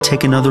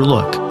take another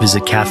look,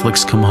 visit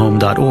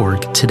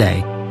CatholicsComeHome.org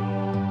today.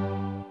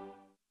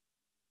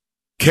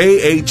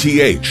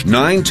 KATH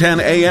 910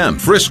 AM,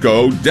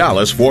 Frisco,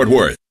 Dallas, Fort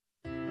Worth.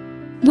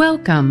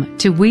 Welcome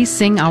to We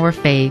Sing Our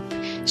Faith,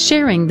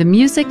 sharing the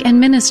music and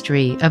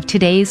ministry of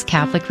today's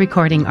Catholic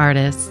recording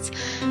artists.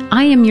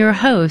 I am your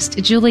host,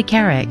 Julie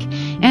Carrick,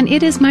 and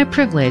it is my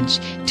privilege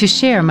to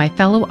share my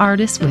fellow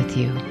artists with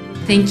you.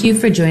 Thank you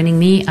for joining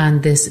me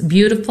on this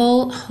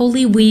beautiful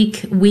Holy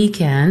Week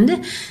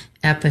weekend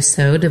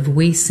episode of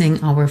We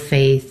Sing Our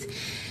Faith.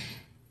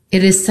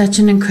 It is such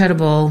an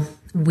incredible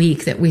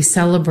week that we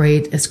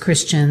celebrate as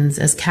Christians,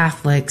 as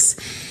Catholics,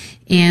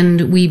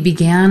 and we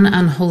began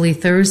on Holy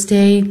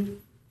Thursday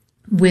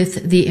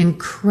with the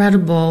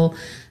incredible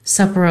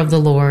Supper of the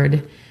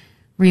Lord,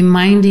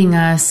 reminding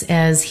us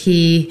as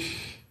He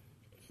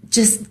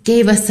just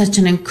gave us such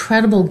an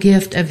incredible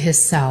gift of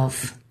His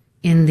self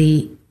in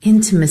the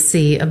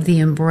intimacy of the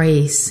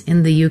embrace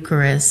in the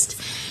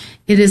Eucharist.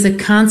 It is a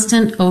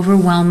constant,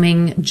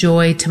 overwhelming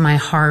joy to my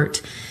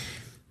heart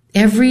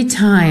every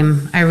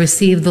time I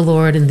receive the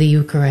Lord in the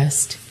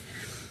Eucharist.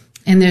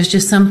 And there's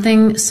just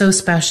something so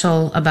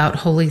special about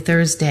Holy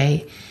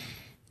Thursday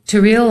to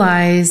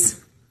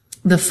realize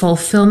the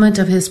fulfillment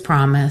of His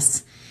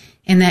promise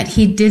and that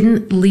He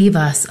didn't leave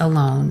us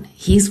alone.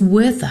 He's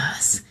with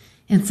us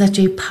in such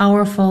a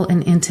powerful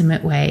and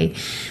intimate way.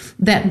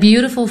 That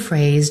beautiful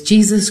phrase,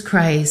 Jesus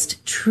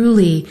Christ,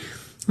 truly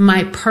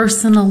my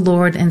personal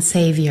Lord and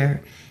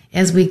Savior,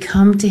 as we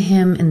come to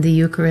Him in the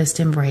Eucharist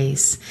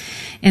embrace.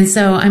 And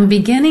so I'm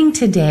beginning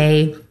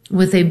today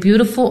with a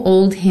beautiful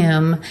old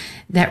hymn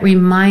that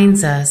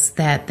reminds us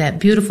that that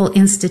beautiful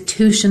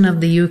institution of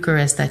the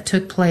Eucharist that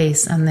took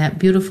place on that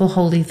beautiful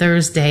Holy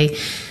Thursday.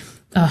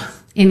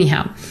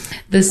 Anyhow,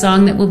 the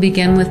song that we'll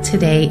begin with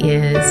today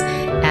is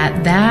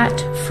At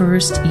That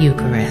First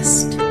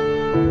Eucharist.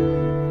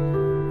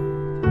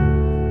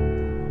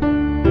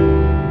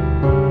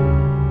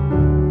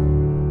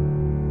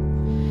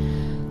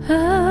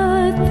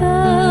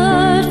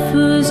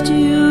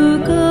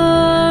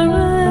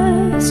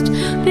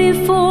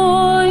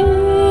 Before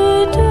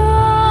you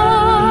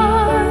died,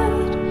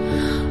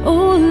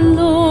 oh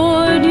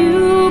Lord,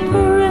 you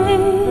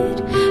prayed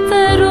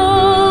that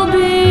all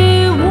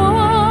be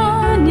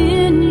one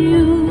in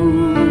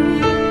you.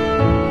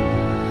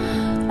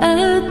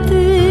 At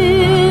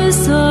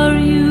this our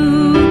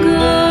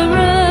Eucharist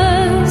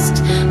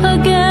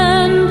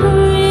again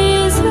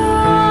preside,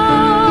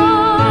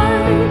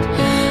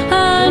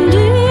 and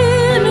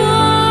in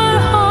our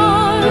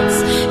hearts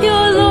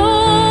your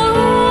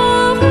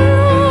love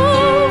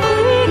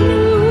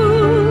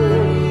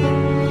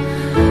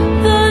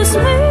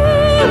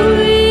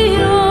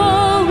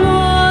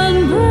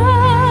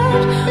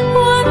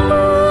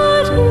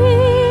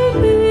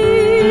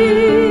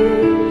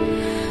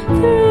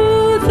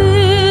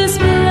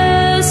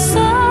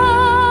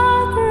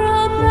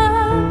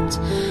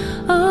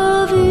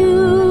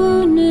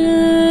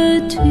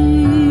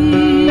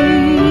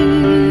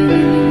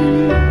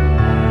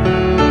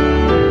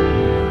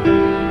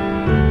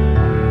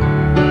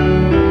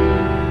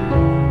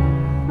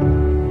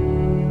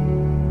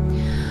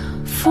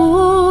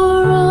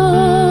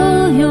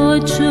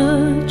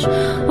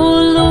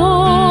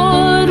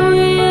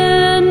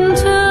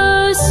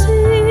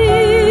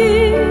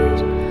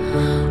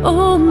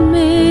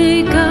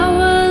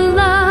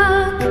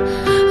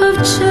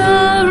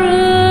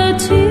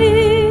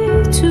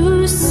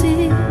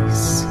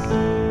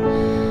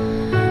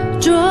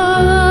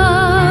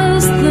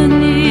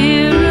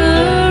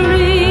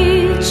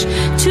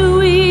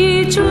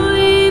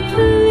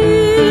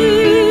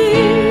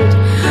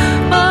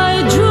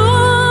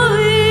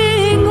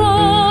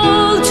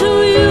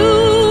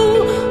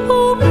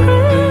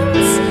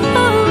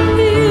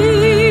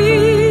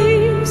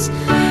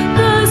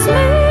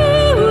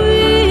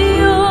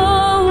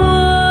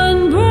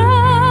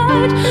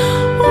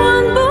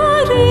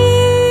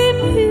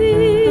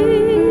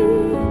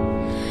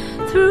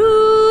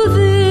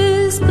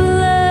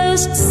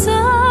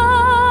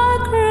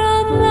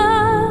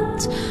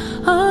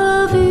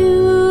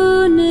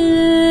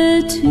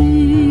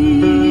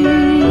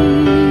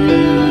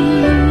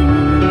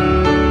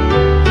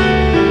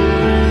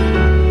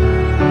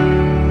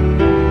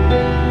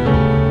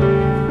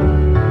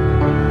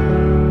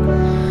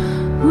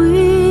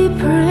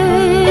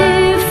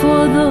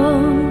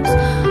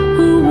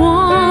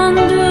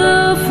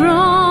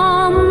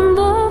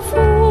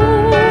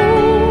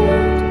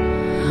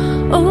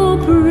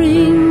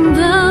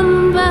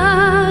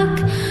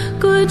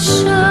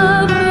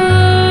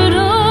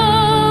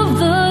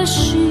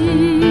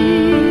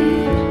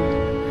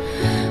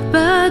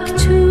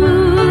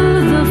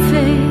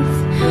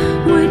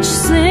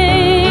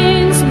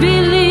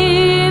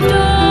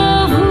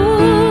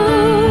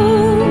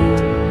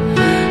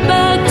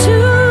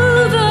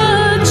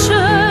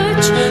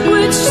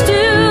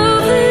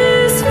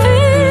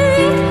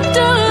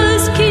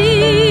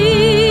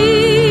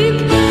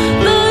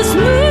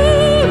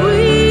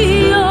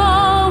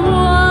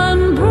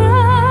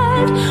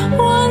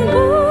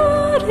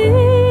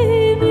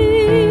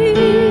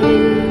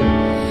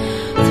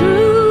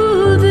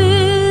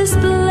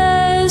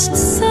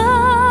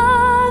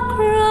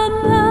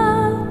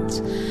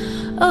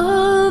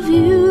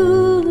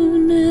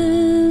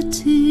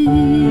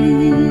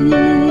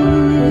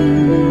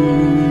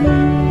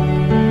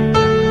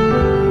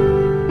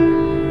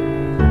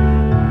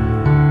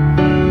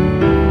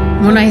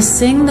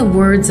sing the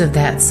words of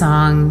that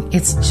song,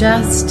 it's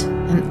just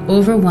an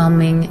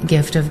overwhelming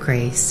gift of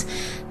grace.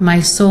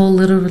 My soul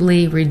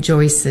literally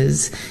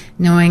rejoices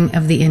knowing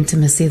of the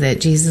intimacy that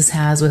Jesus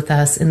has with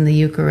us in the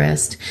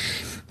Eucharist.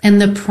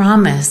 And the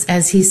promise,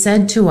 as he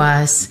said to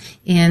us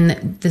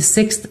in the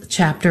 6th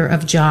chapter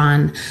of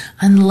John,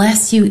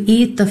 unless you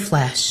eat the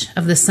flesh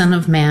of the Son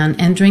of Man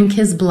and drink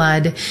his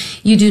blood,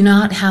 you do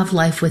not have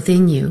life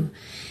within you.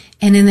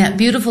 And in that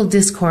beautiful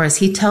discourse,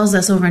 he tells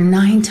us over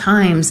 9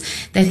 times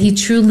that he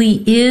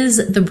truly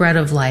is the bread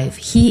of life.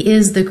 He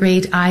is the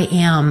great I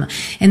am,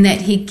 and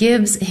that he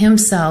gives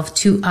himself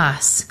to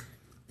us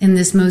in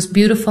this most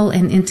beautiful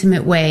and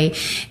intimate way.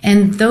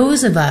 And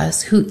those of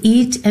us who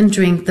eat and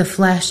drink the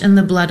flesh and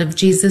the blood of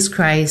Jesus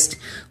Christ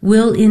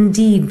will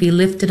indeed be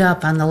lifted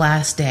up on the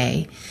last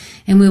day.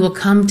 And we will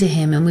come to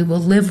him and we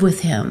will live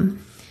with him.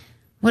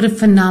 What a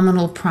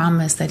phenomenal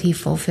promise that he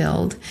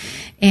fulfilled.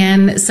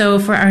 And so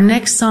for our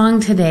next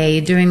song today,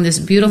 during this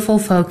beautiful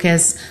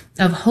focus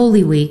of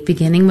Holy Week,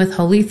 beginning with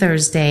Holy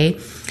Thursday,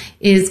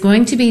 is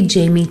going to be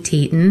Jamie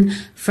Teton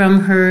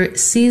from her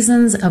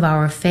Seasons of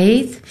Our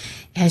Faith,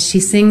 as she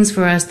sings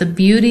for us the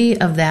beauty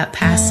of that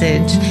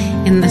passage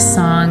in the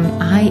song,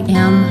 I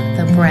Am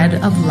the Bread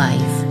of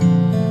Life.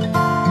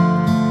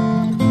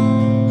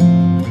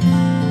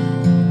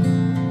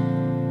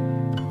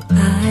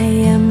 I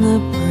am the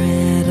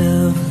bread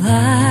of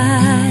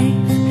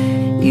life.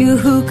 You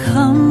who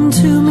come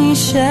to me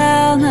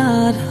shall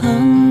not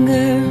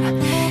hunger,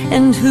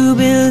 and who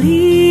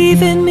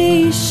believe in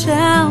me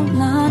shall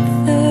not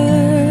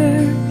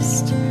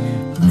thirst.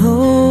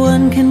 No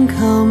one can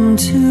come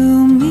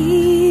to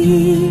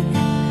me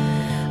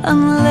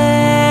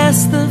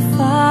unless the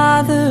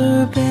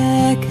Father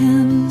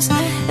beckons,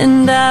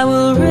 and I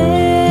will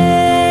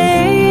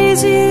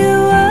raise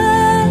you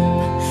up,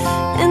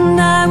 and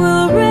I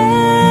will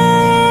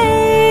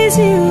raise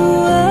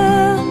you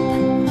up,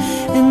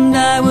 and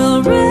I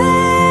will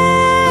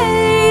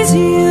raise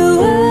you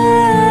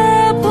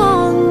up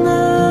on the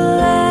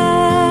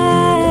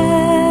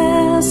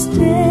last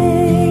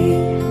day.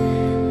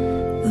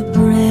 The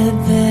bread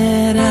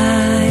that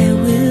I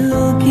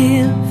will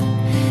give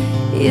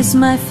is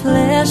my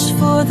flesh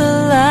for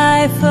the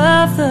life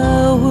of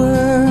the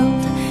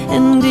world.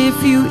 And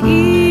if you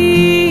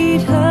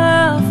eat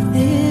of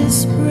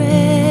this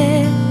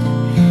bread,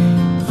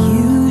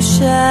 you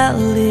shall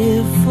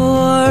live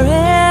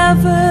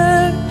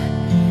forever.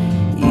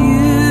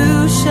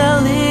 You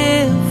shall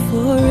live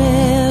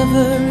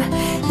forever.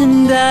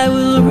 And I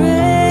will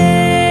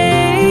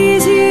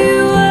raise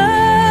you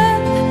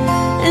up,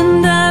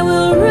 and I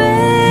will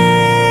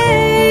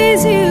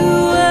raise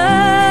you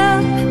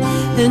up,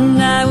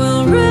 and I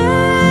will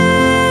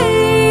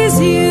raise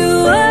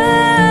you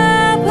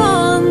up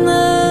on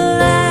the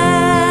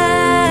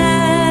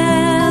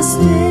last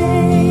day.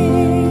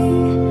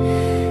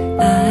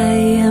 I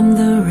am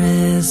the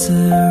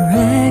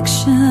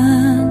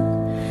resurrection.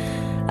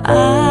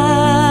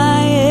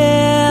 I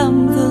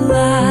am the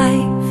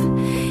life.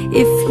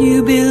 If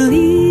you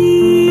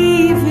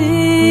believe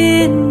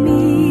in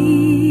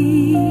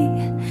me,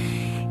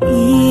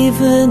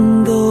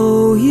 even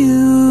though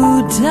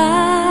you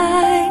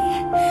die,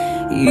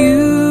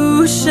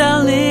 you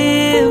shall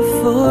live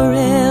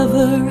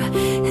forever.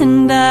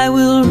 And I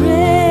will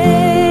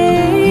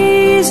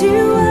raise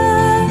you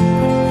up,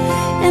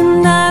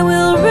 and I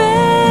will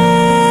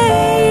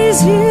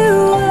raise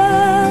you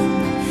up,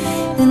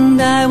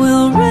 and I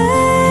will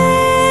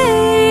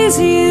raise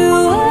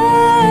you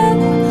up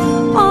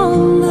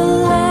on the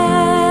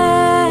last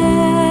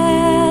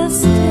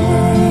day.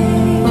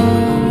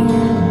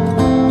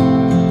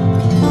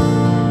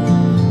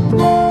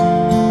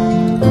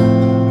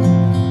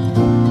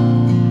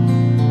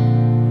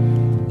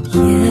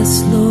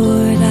 Yes,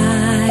 Lord,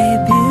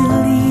 I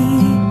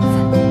believe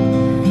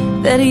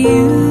that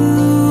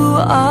you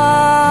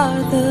are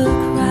the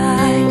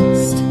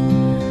Christ,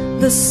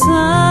 the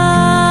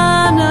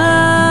Son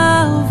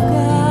of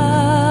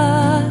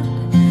God,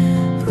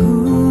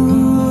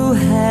 who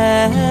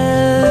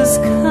has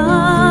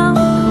come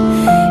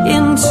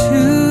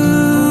into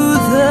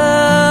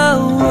the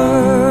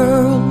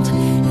world.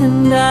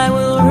 And I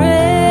will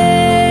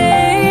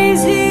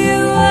raise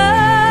you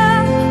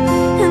up,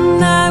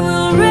 and I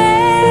will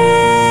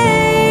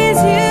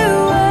raise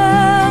you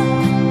up,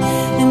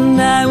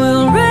 and I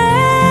will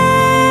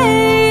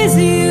raise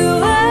you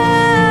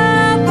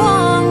up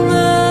on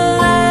the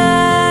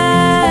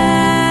last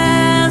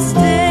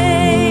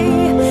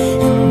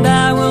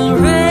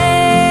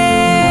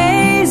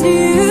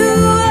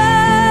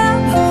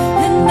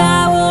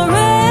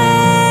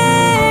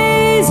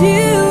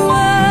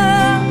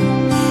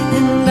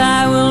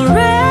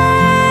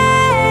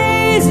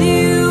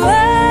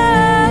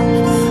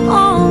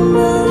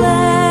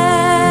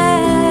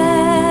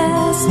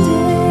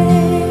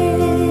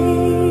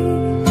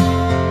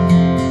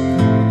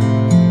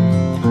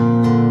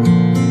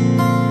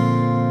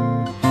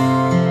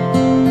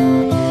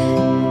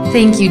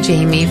Thank you,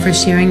 Jamie, for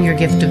sharing your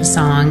gift of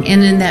song.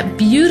 And in that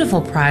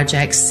beautiful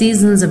project,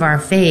 Seasons of Our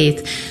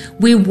Faith,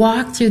 we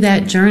walk through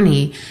that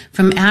journey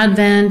from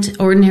Advent,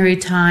 ordinary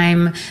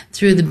time,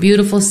 through the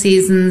beautiful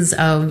seasons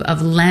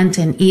of Lent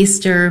and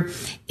Easter.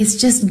 It's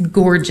just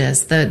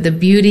gorgeous, the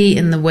beauty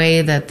in the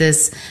way that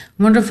this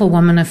wonderful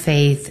woman of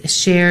faith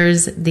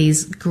shares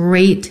these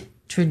great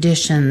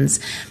traditions,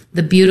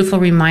 the beautiful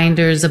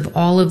reminders of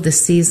all of the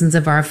seasons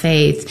of our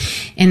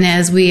faith. And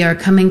as we are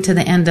coming to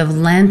the end of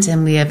Lent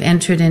and we have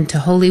entered into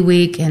Holy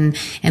Week and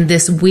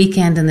this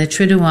weekend in the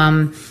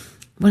Triduum,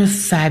 what a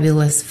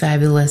fabulous,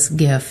 fabulous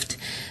gift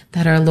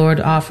that our Lord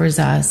offers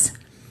us.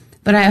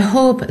 But I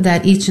hope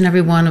that each and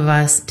every one of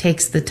us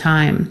takes the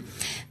time,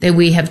 that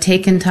we have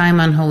taken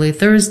time on Holy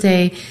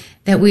Thursday,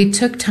 that we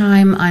took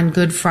time on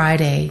Good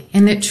Friday,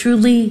 and it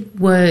truly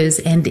was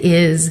and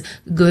is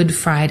Good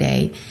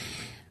Friday,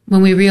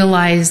 when we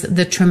realized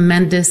the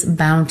tremendous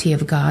bounty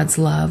of God's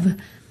love,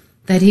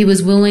 that he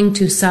was willing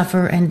to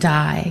suffer and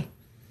die.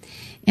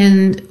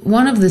 And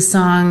one of the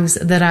songs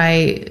that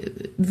I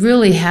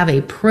really have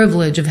a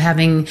privilege of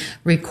having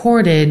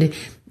recorded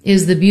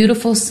is the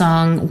beautiful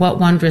song, What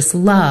Wondrous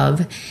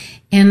Love.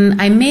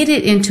 And I made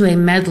it into a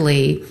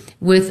medley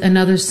with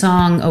another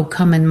song, O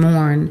Come and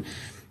Mourn.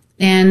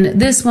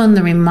 And this one,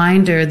 the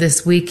reminder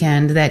this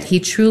weekend that he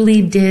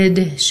truly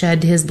did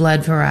shed his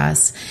blood for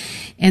us,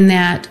 and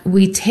that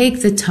we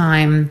take the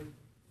time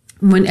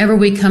whenever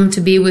we come to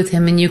be with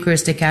him in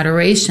Eucharistic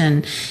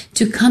adoration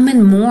to come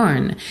and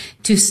mourn,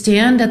 to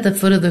stand at the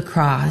foot of the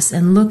cross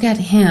and look at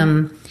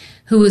him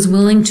who is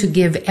willing to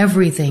give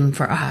everything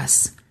for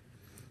us.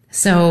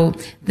 So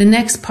the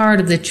next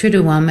part of the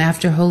Triduum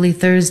after Holy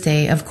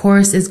Thursday, of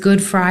course, is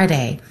Good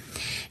Friday.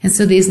 And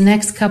so these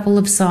next couple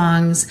of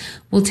songs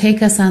will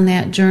take us on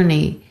that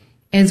journey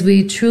as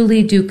we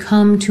truly do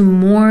come to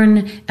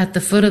mourn at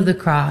the foot of the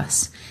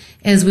cross,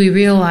 as we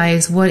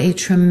realize what a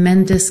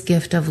tremendous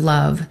gift of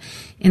love.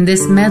 In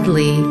this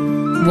medley,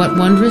 What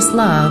Wondrous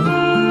Love,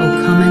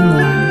 O Come and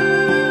Mourn.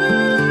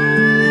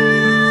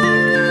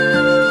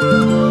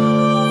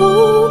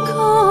 Oh,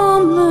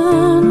 come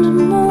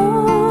and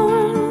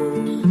mourn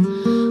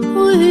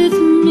with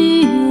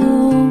me a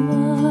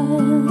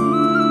while.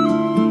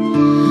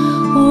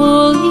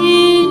 All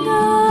ye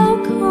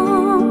now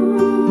come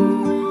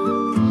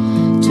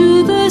to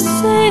the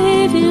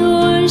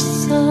Savior's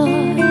side.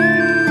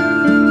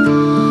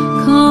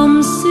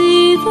 Come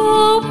see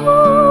the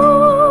one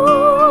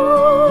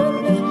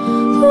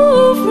who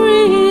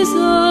frees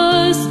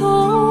us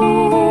all.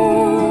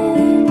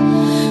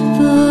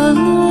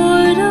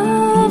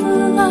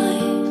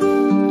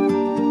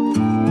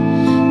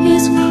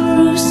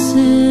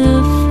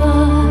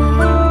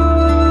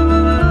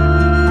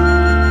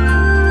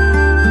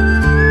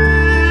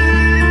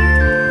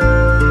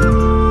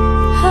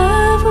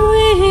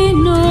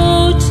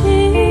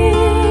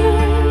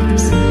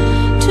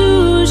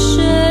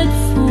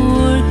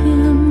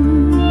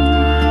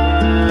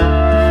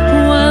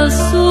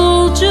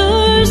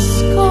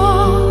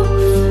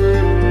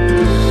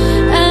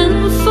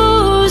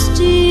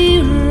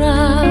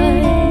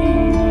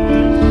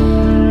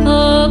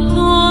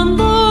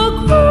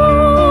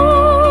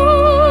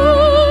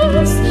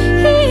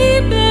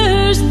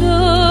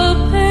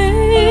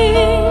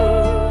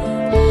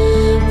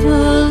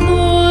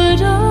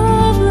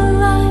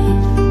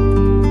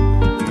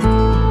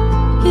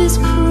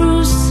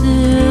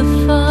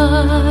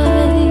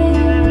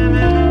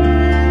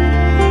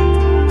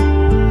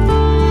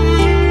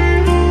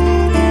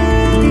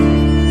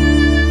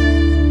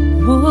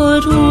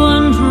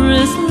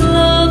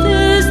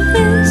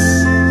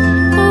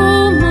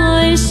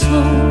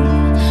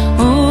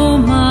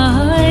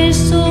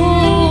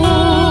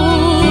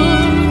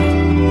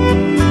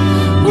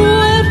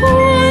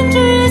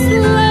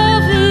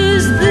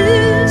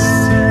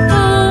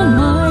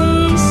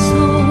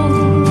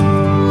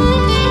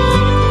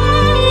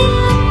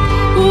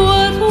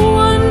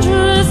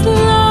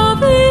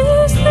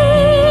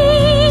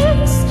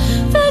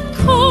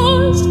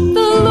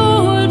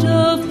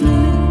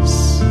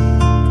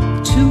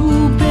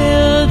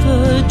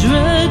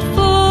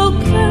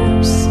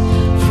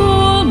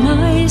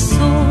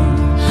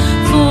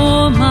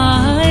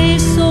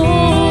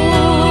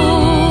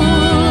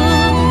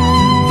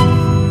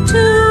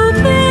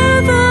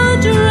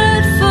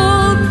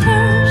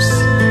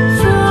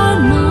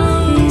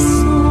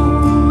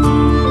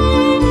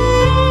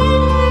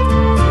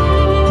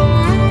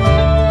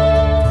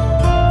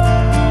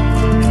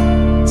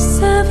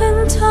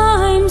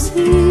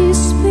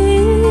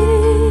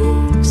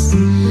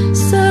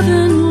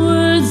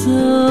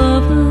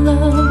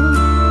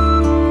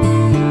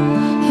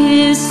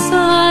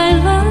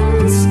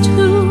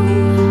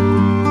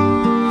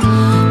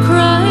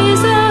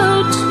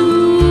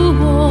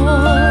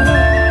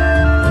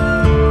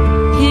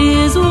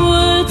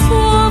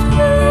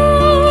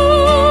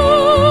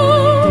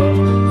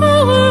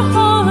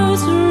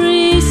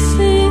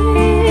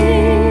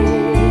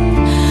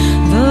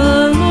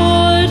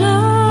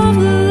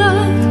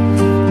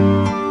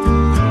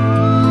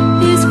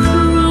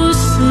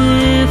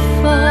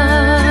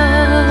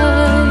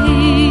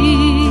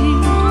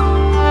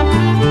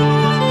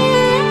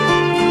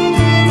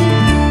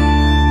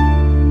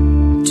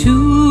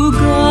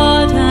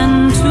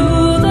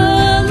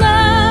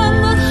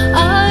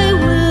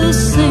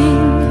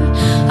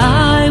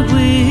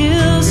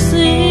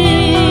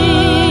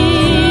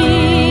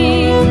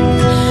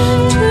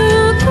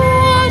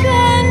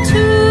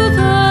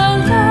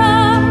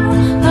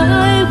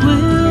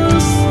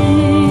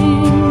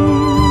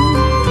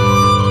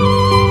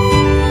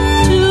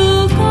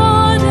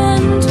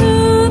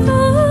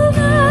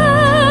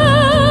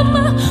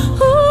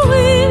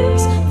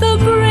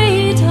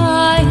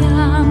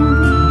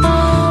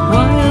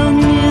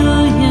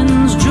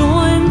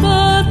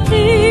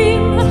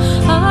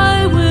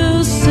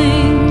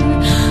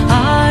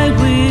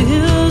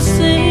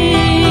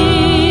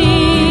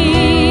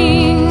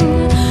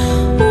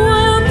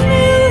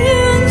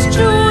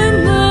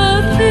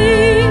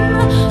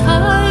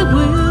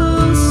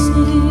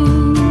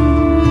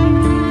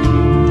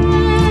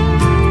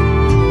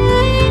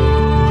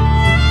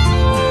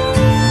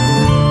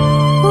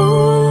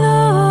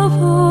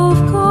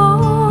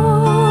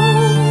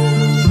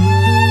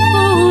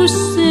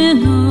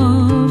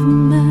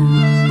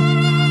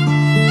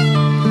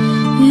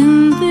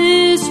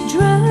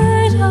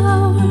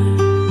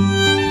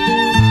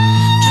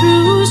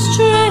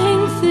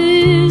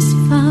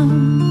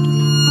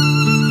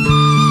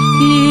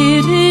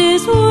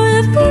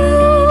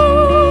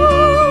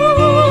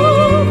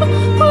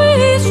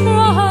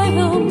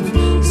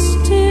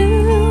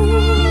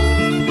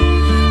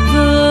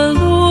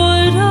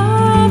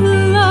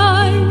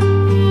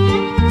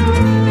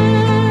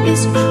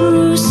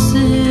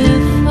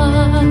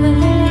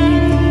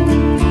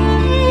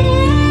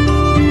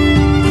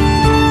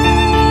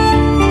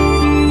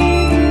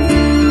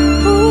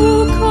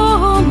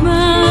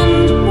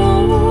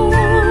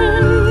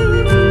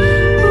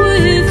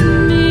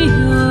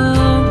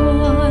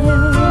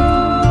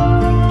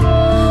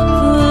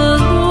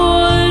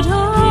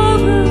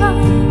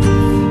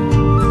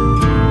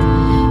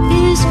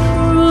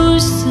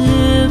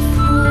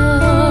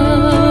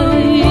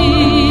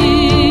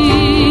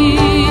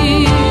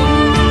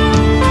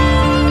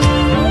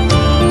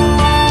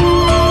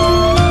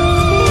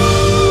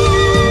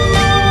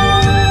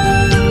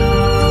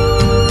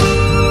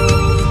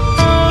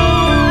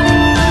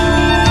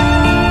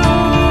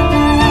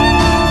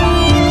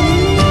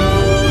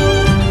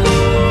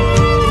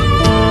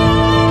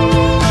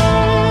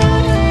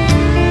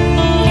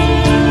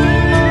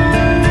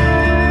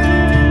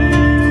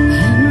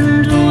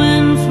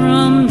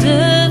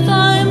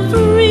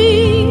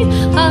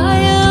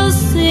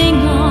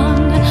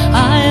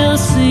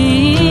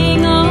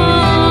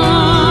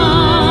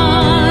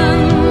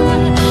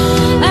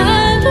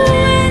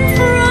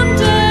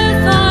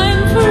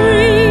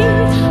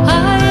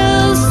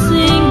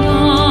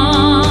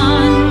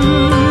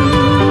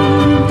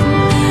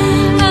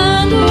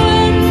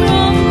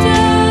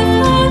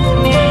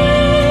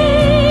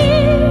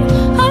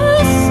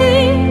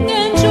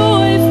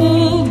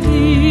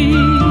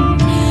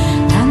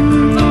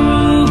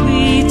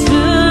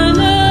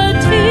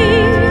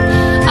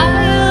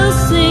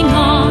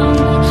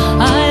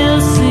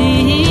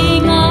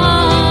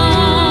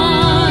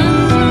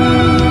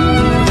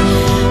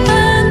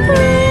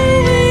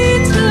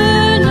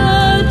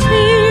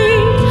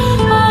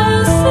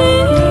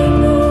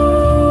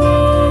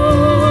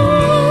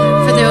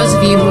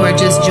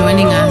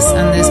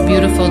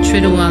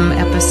 Triduum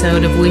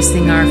episode of We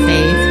Sing Our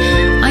Faith.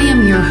 I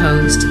am your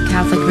host,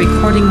 Catholic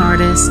recording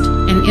artist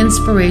and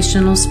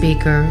inspirational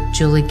speaker,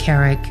 Julie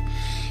Carrick.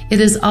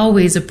 It is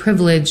always a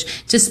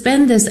privilege to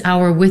spend this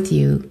hour with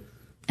you,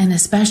 and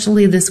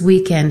especially this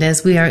weekend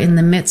as we are in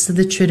the midst of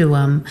the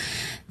Triduum,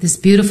 this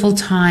beautiful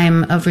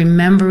time of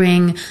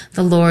remembering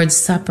the Lord's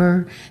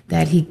Supper,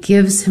 that He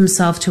gives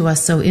Himself to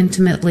us so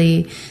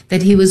intimately,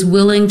 that He was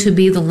willing to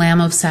be the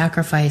Lamb of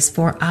sacrifice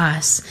for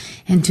us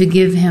and to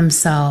give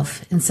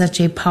Himself in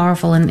such a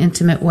powerful and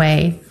intimate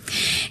way.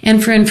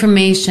 And for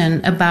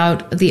information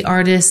about the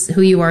artists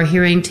who you are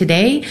hearing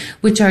today,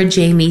 which are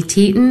Jamie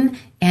Teton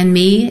and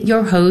me,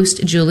 your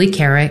host, Julie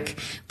Carrick,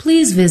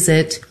 please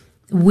visit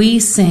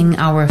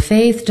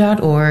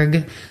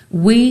WeSingOurFaith.org,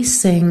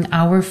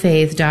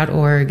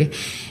 WeSingOurFaith.org,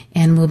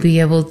 and we'll be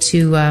able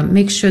to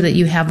make sure that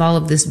you have all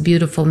of this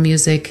beautiful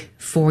music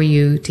for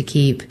you to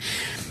keep.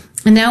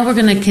 And now we're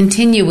going to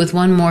continue with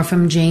one more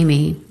from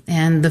Jamie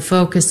and the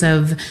focus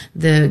of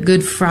the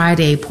Good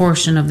Friday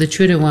portion of the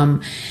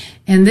Triduum.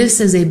 And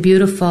this is a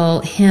beautiful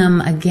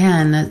hymn,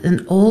 again,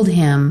 an old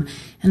hymn,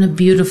 and a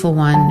beautiful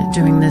one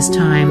during this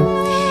time.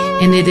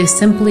 And it is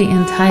simply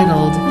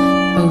entitled,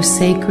 O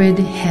Sacred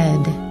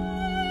Head.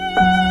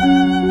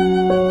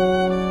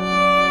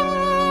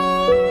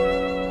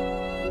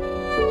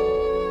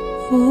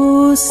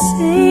 O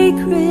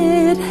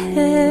sacred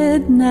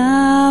head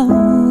now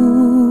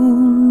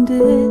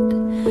wounded,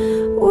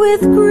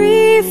 with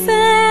grief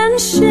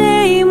and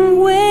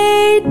shame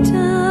weighed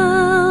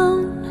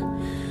down,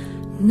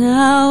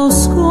 now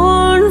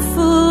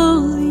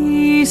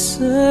scornfully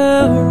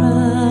surrounded,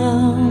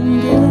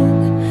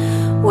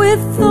 with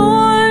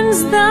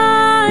thorns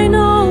thine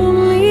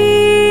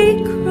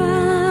only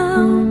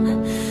crown,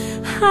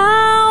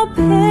 how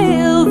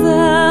pale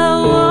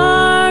thou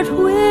art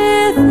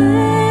with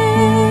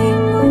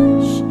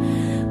anguish,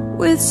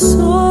 with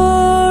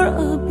sore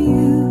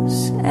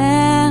abuse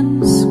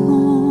and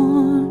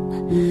scorn.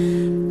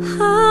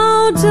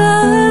 How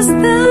does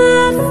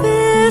that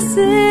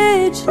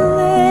visage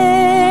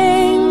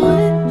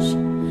languish,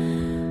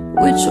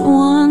 which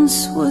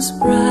once was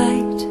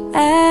bright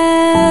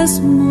as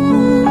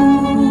morn?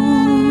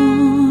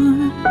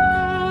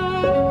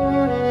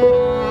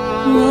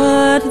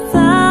 What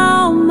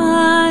thou,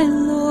 my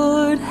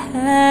Lord,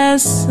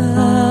 hast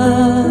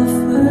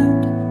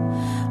suffered,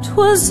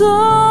 'twas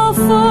all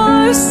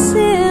for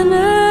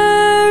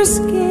sinners'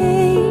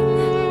 gain.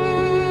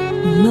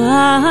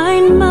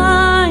 Mine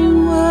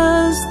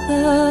was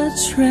the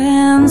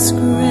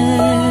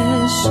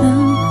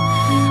transgression,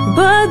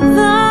 but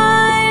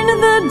thine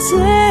the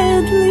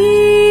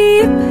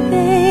deadly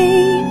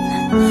pain.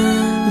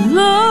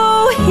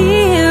 Lo,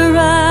 here I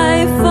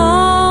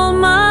fall,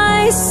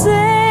 my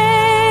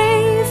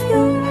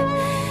Savior,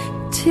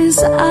 'tis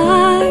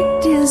I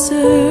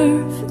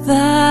deserve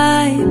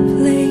thy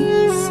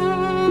place.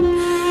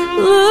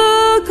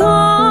 Look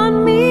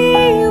on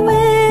me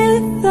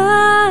with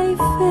thy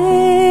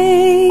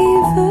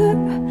favor,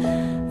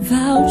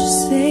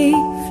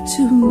 vouchsafe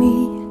to me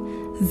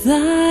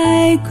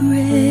thy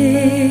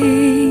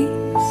grace.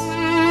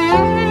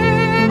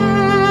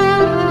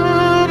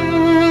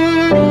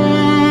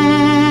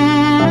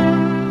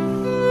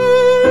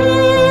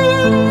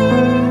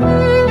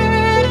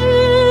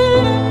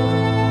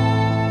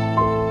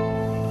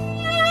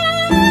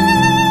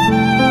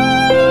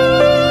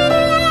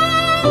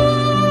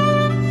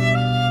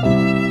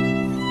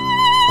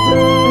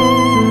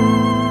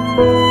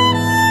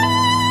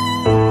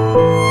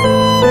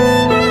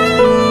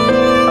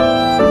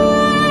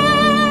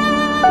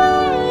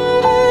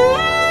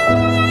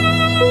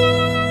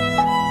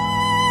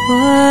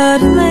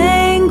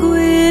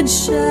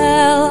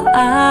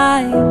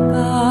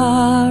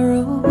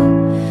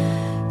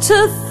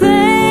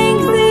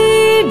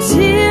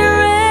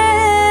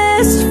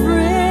 best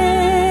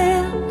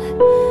friend,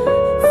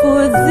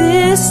 for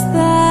this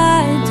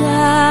thy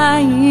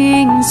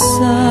dying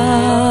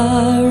sorrow,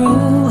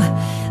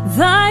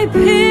 thy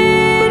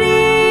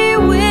pity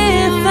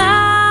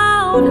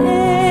without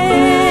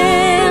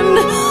end.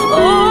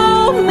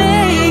 Oh,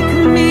 make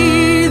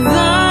me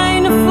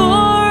thine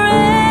forever,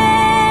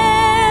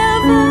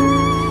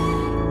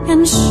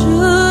 and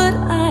should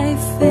I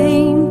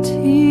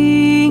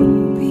fainting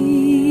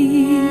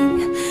be,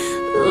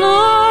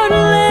 Lord,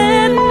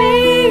 let me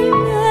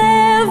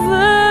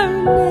never,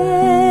 never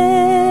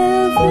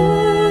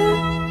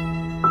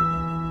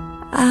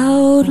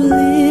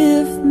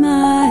outlive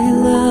my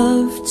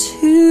love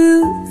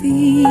to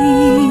thee.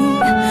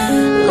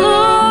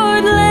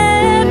 Lord,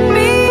 let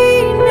me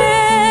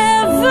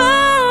never,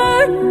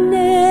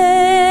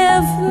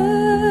 never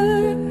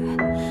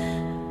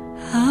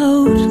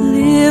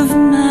outlive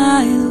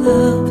my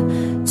love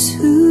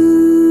to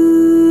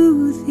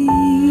thee.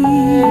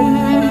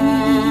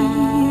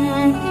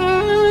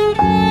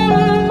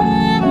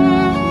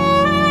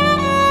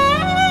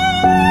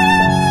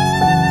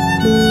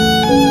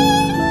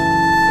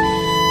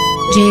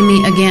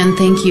 Jamie, again,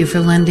 thank you for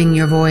lending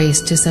your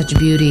voice to such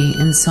beauty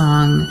in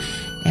song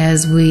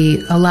as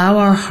we allow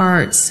our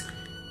hearts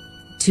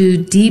to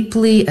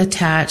deeply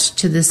attach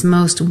to this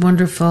most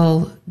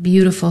wonderful,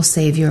 beautiful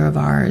Savior of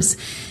ours,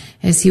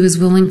 as he was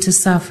willing to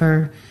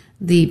suffer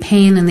the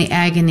pain and the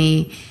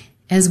agony,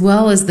 as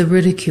well as the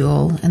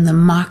ridicule and the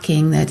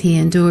mocking that he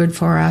endured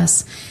for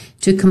us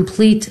to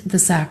complete the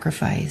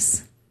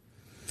sacrifice.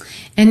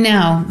 And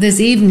now,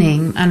 this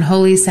evening on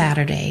Holy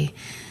Saturday,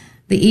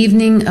 the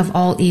evening of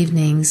all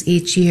evenings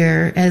each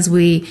year, as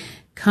we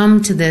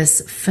come to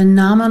this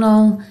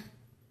phenomenal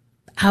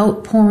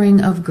outpouring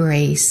of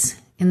grace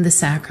in the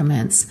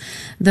sacraments,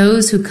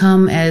 those who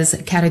come as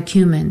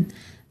catechumen,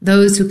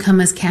 those who come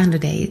as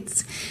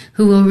candidates,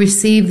 who will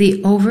receive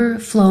the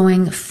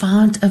overflowing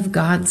font of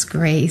God's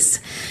grace.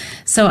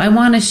 So I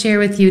want to share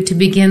with you, to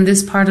begin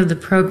this part of the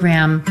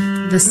program,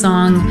 the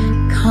song,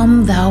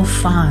 Come Thou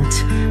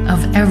Font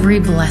of Every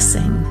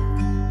Blessing.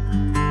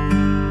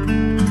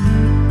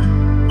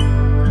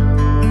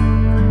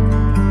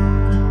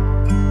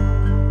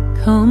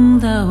 Come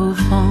thou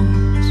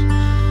fount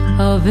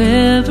of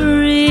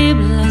every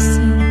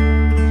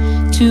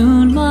blessing,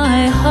 tune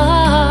my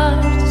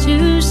heart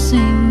to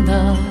sing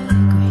thy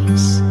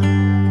grace.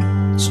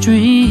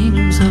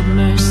 Streams of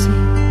mercy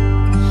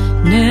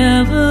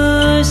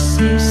never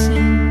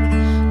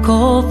ceasing,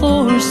 call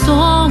for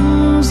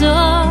songs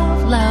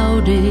of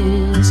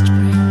loudest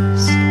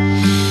praise.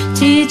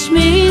 Teach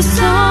me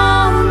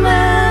some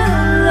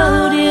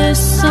melodious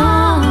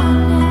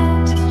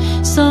sonnet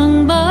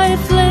sung by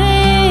flaming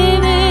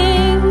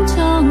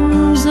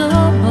tongues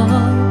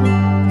above.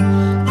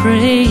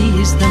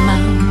 Praise the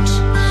mount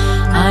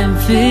I'm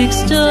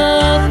fixed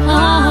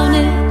upon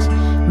it,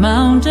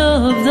 mount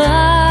of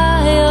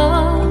thy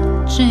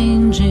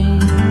unchanging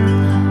love.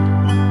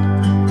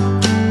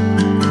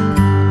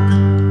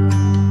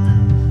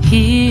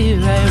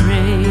 Here I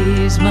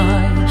raise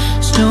my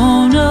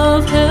stone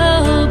of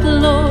help,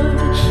 Lord,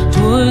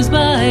 'twas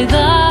by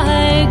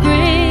thy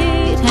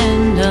great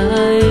hand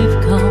I've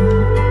come,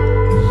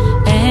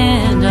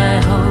 and I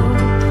hope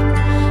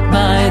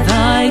by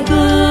thy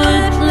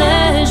good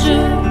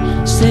pleasure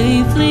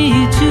safely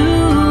to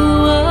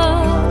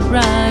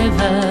arrive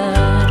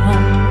at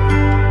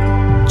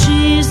home.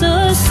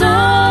 Jesus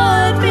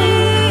sought me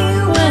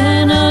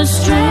when a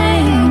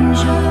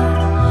stranger,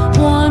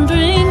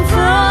 wandering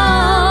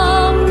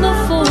from the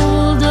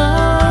fold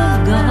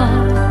of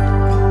God,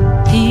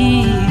 he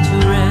to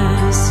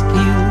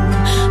rescue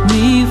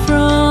me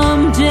from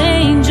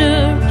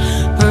danger,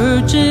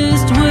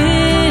 purchased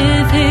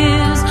with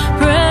his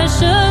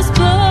precious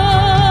blood.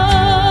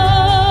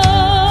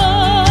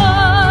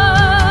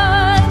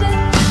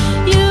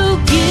 You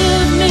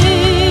give me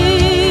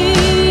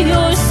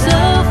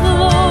yourself,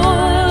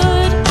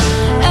 Lord,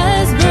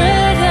 as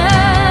bread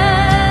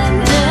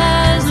and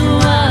as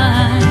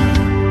wine,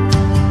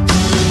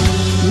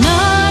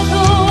 not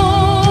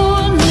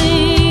only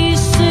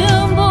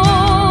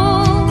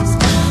symbols,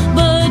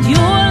 but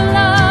your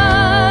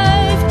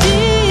life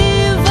divine.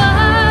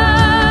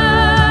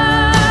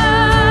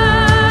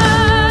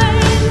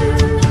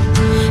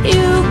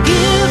 You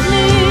give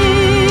me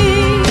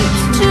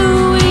to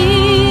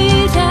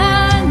eat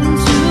and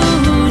to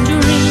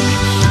drink,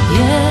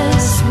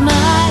 yes,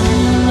 my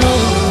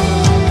Lord,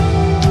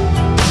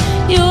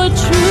 your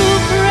true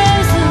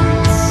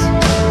presence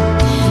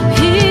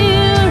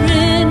here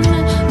in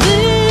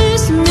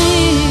this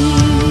meal.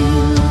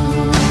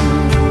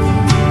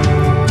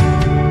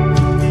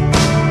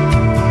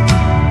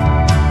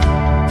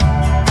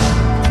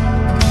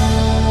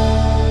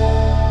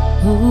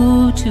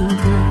 Oh, to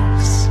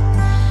grace,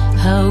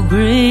 how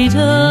great a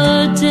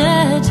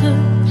debtor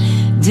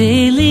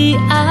daily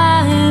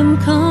I am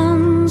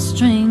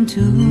constrained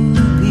to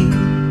be.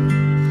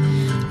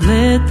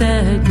 Let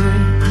that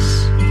grace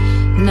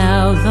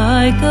now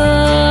like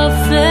a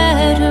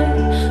fetter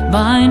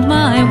bind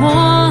my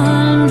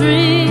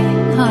wandering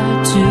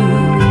heart to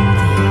thee.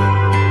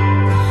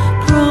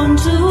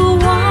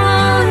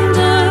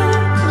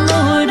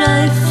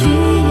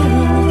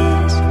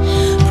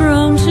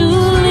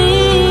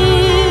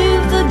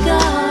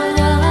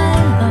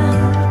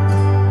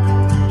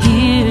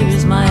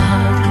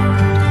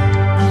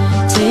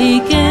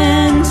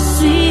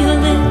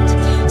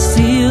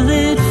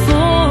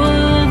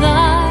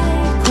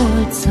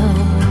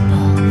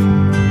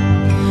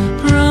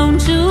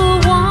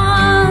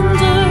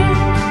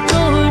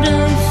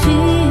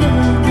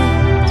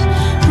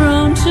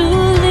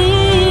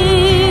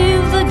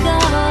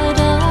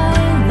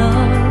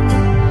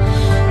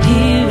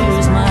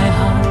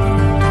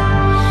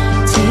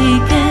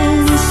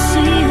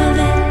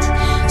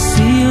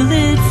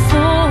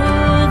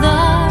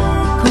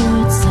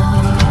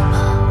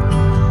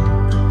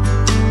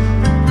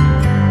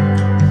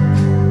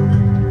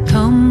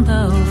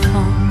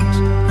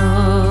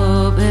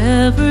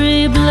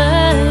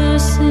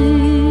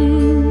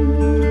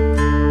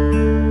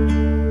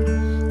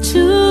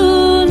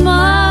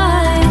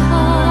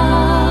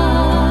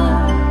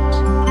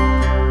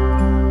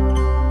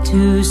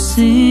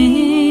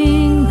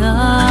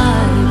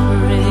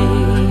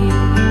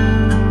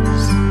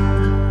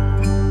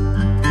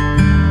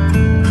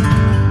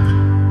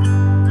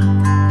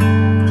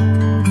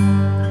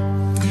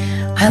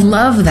 I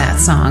love that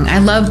song. I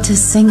love to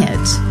sing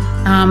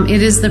it.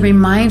 It is the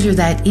reminder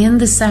that in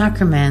the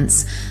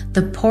sacraments,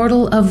 the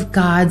portal of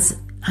God's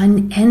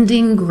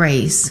unending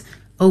grace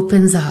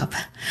opens up.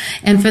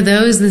 And for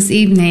those this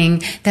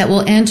evening that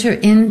will enter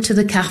into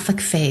the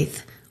Catholic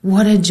faith,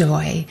 what a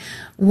joy.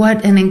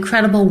 What an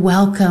incredible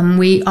welcome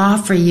we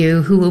offer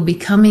you who will be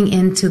coming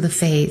into the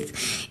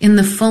faith in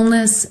the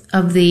fullness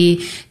of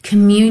the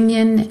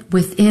communion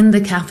within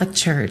the Catholic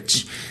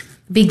Church,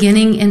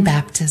 beginning in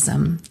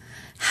baptism.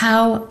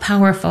 How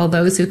powerful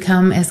those who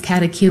come as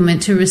catechumen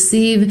to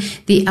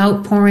receive the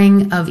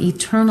outpouring of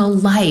eternal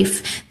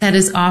life that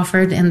is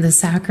offered in the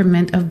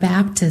sacrament of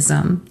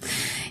baptism.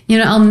 You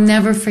know, I'll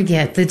never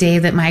forget the day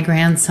that my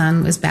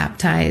grandson was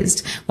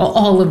baptized. Well,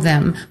 all of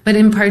them, but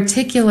in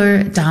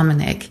particular,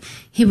 Dominic.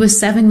 He was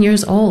 7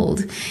 years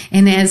old,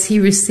 and as he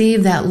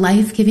received that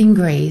life-giving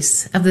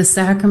grace of the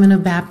sacrament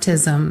of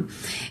baptism,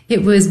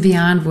 it was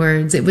beyond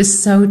words. It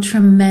was so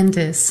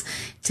tremendous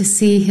to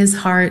see his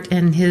heart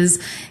and his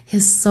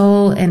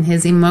soul and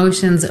his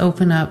emotions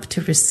open up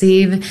to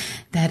receive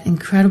that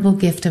incredible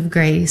gift of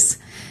grace.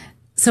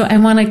 So I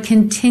want to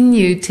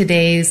continue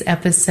today's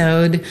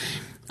episode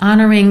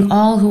honoring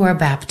all who are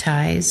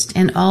baptized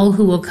and all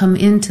who will come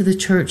into the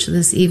church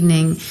this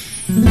evening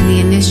in the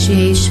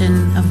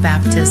initiation of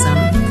baptism,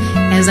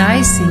 as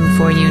I sing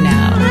for you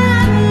now,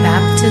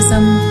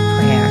 Baptism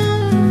Prayer.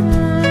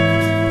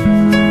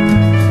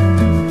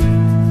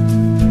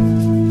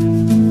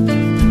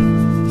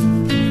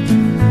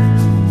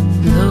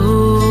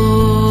 Lord,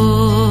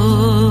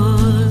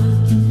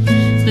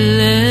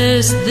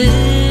 bless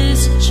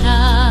this child.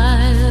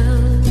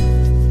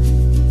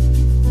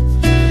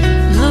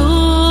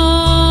 Lord,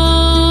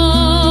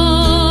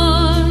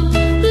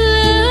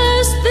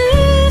 bless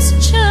this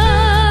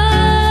child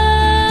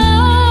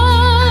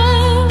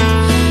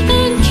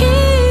and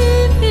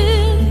keep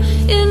him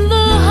in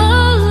the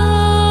hollow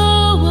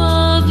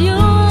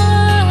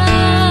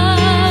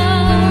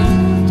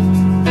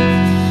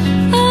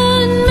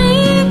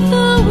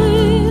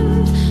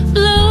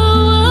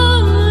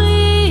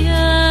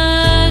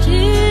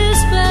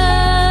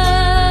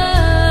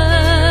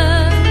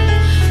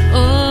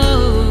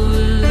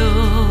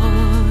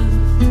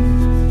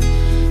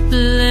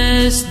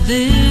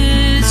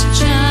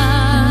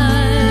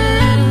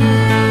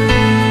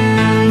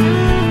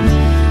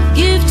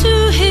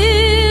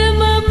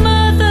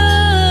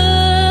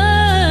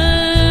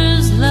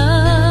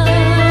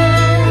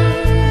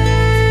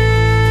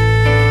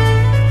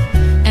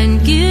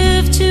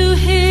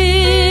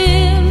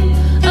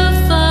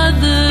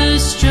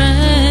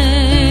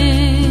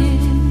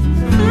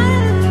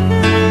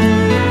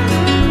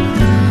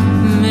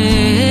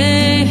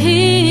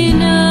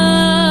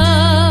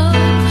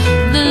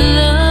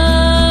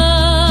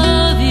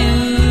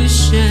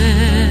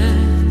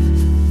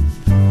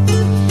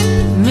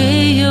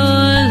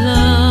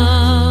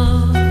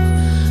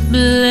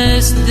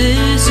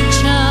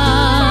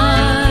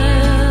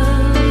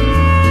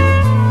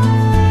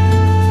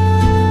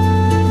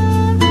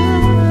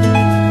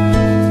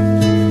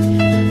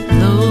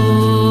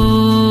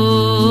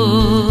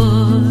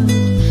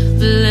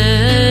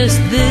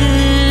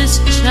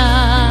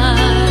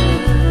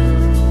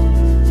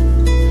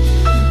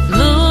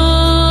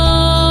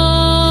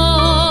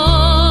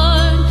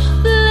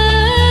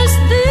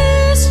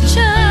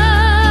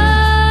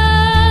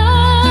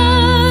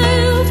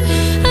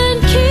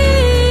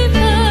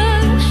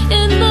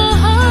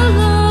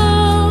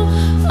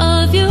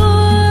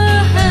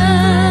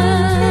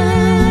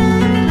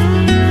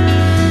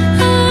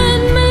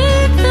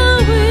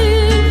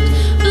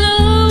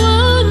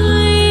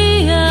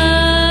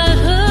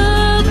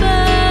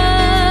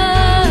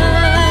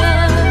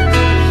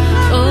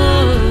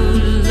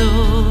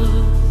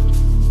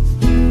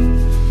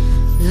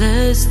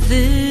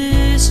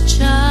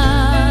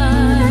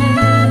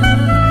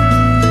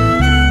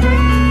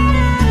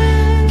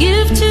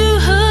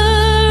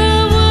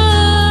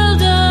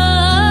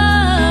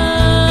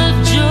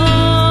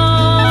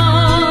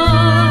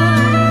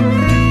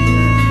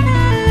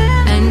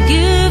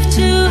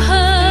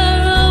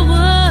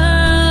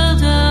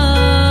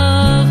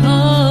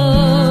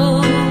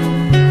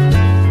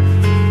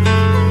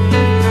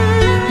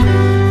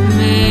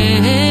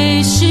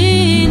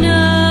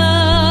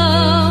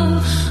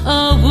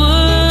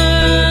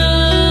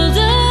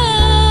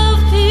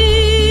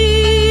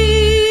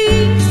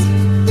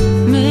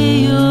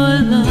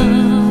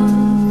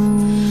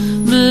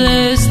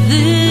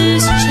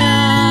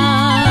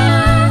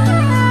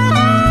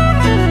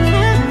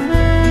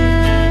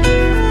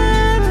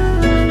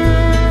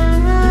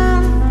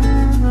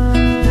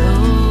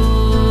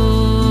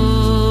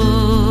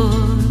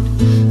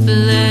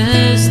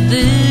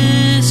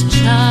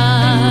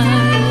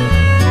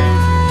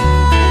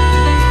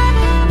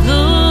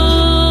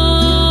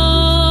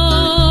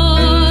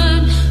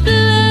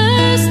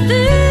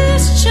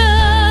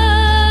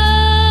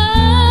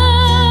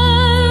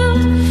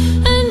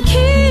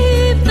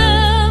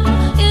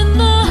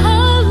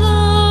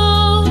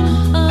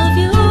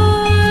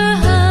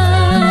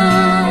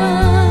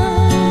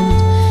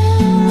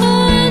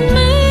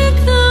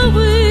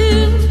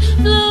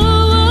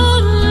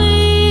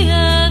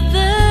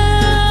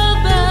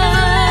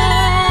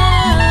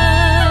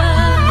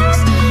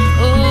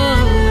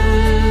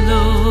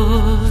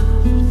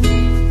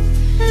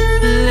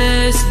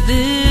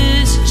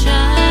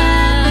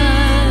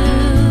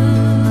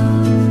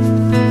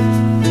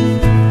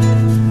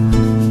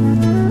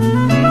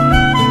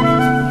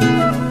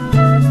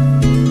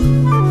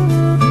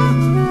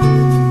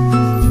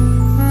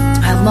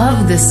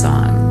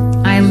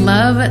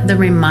love the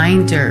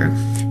reminder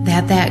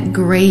that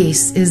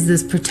grace is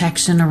this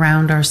protection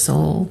around our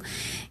soul.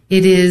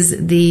 It is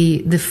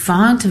the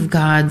font of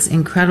God's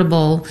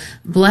incredible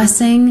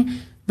blessing,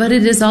 but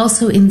it is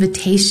also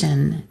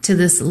invitation to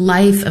this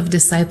life of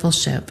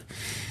discipleship.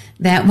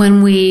 That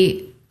when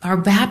we are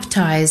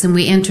baptized and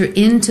we enter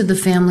into the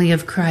family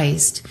of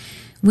Christ,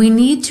 we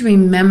need to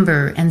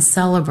remember and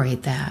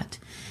celebrate that.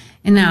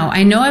 And now,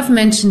 I know I've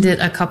mentioned it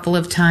a couple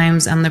of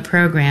times on the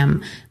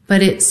program,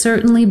 but it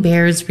certainly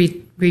bears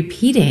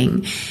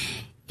repeating.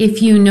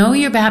 If you know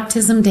your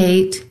baptism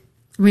date,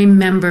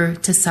 remember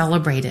to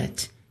celebrate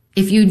it.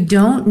 If you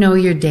don't know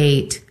your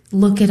date,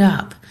 look it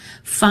up.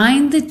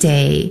 Find the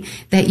day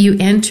that you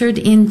entered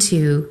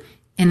into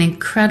an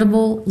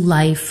incredible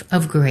life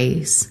of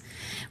grace,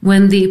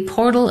 when the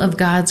portal of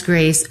God's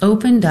grace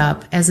opened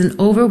up as an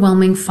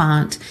overwhelming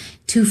font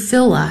to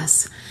fill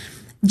us,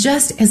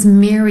 just as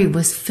Mary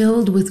was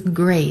filled with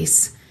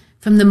grace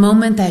from the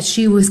moment that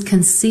she was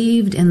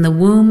conceived in the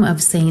womb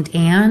of Saint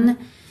Anne.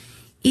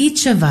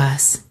 Each of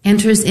us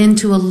enters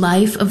into a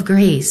life of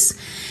grace.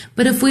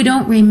 But if we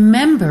don't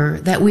remember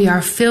that we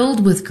are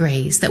filled with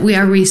grace, that we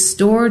are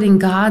restored in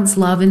God's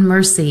love and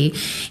mercy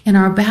in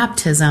our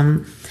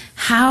baptism,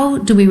 how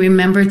do we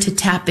remember to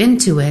tap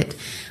into it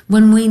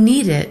when we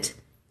need it,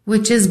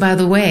 which is, by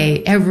the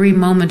way, every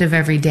moment of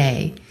every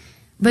day?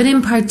 But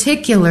in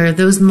particular,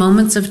 those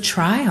moments of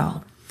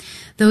trial,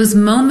 those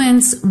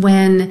moments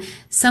when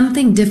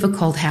something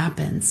difficult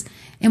happens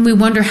and we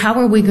wonder, how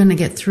are we going to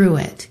get through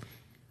it?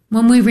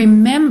 When we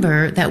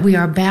remember that we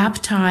are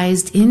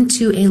baptized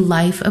into a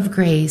life of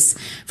grace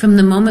from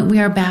the moment we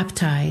are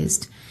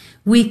baptized,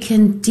 we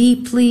can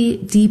deeply,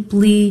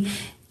 deeply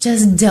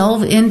just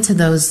delve into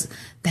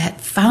that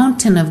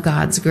fountain of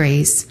God's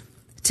grace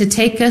to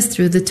take us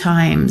through the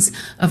times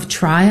of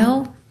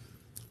trial,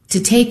 to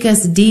take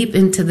us deep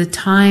into the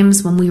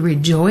times when we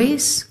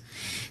rejoice,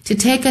 to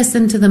take us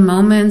into the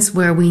moments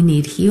where we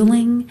need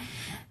healing,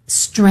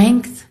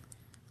 strength.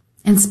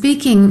 And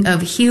speaking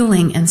of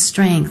healing and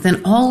strength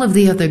and all of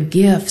the other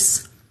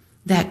gifts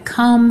that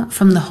come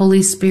from the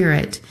Holy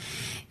Spirit,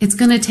 it's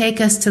going to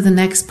take us to the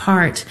next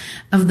part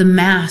of the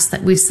Mass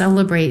that we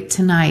celebrate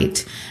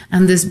tonight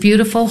on this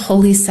beautiful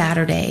Holy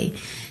Saturday,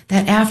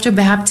 that after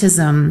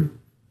baptism,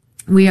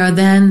 we are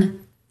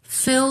then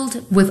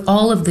filled with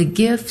all of the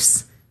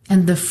gifts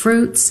and the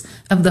fruits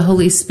of the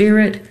Holy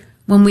Spirit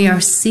when we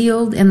are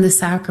sealed in the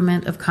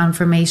sacrament of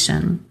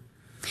confirmation.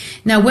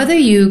 Now, whether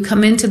you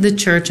come into the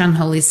church on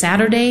Holy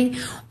Saturday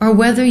or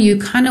whether you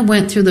kind of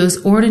went through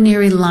those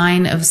ordinary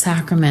line of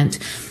sacrament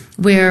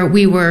where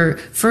we were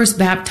first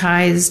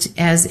baptized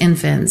as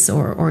infants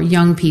or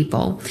young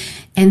people,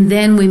 and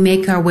then we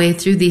make our way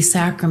through these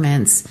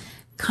sacraments,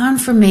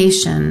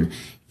 confirmation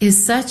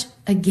is such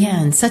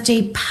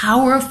a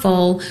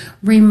powerful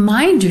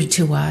reminder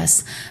to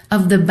us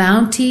of the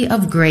bounty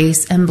of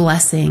grace and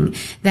blessing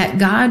that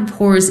God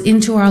pours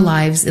into our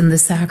lives in the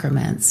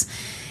sacraments.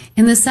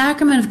 In the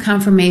sacrament of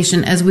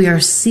confirmation, as we are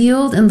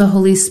sealed in the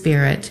Holy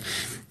Spirit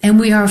and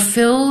we are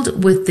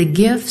filled with the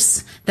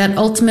gifts that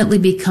ultimately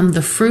become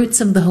the fruits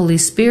of the Holy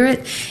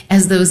Spirit,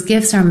 as those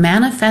gifts are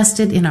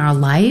manifested in our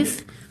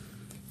life,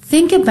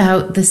 think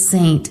about the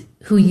saint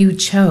who you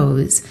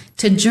chose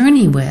to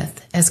journey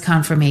with as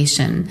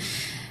confirmation.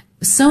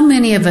 So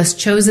many of us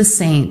chose a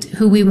saint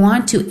who we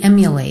want to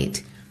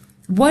emulate.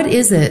 What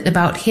is it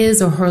about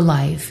his or her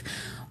life?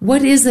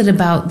 What is it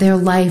about their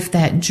life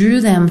that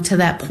drew them to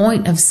that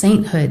point of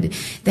sainthood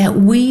that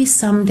we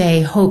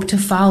someday hope to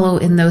follow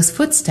in those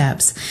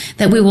footsteps,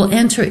 that we will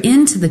enter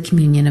into the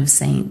communion of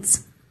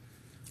saints?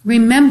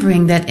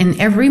 Remembering that in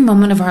every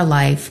moment of our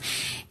life,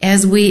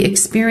 as we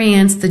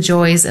experience the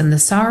joys and the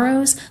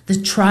sorrows,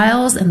 the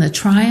trials and the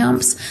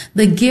triumphs,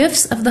 the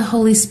gifts of the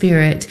Holy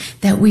Spirit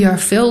that we are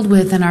filled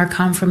with in our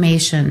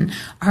confirmation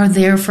are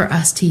there for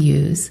us to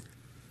use.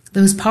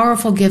 Those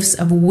powerful gifts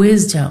of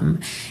wisdom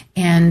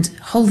and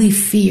holy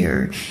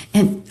fear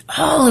and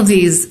all of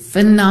these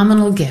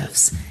phenomenal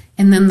gifts.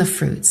 And then the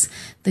fruits,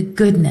 the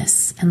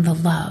goodness and the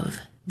love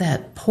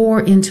that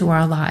pour into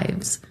our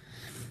lives.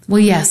 Well,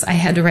 yes, I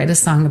had to write a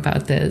song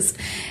about this.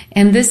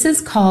 And this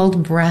is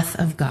called Breath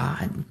of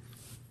God.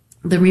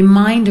 The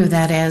reminder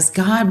that as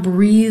God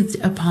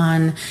breathed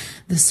upon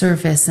the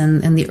surface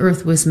and the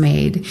earth was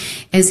made,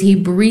 as he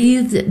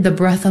breathed the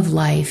breath of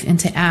life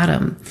into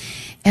Adam,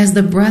 as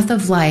the breath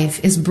of life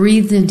is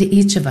breathed into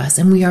each of us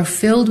and we are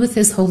filled with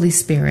his Holy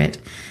Spirit,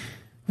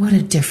 what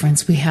a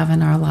difference we have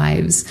in our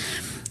lives.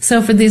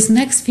 So for these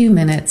next few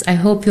minutes, I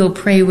hope you'll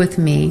pray with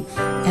me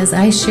as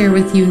I share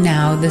with you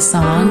now the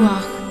song,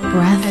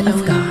 Breath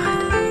of God.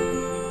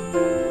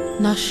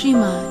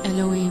 Nashima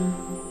Elohim,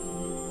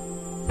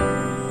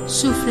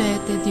 Sufre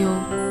de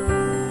Dios,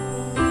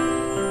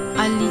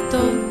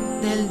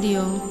 Alito del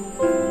Dios,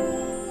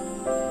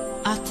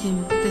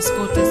 Atem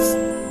descortes,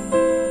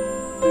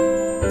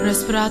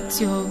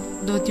 Respiratio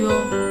do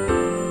Dios,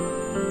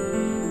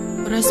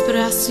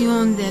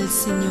 Respiración del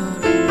Señor,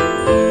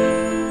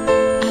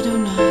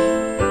 Adonai,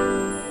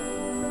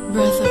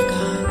 Breath of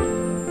God,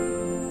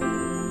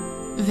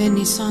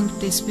 Veni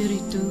Sancte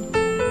Spiritu,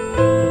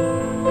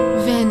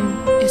 Ven,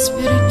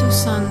 Espíritu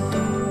Santo.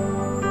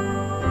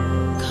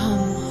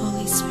 Come,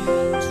 Holy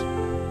Spirit.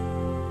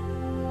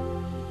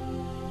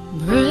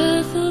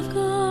 Breath of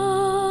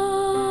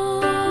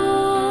God,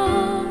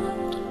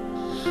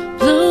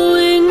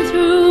 blowing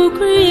through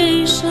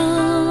creation,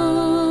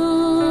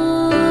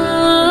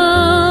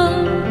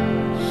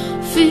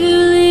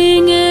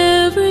 filling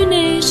every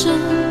nation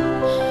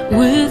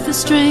with the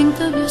strength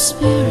of your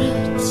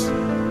Spirit.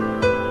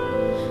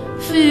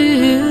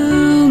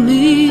 Fill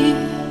me,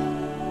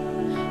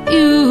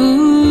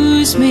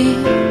 use me,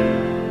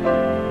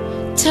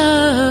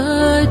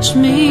 touch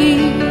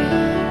me,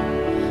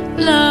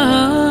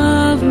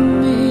 love me.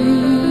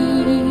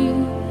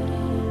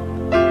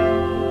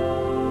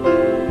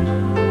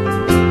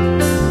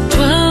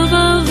 12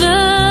 of them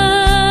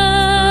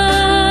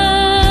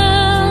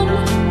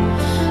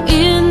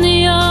in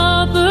the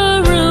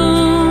upper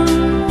room,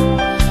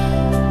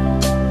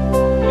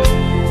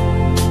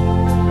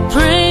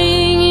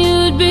 praying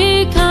you'd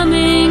be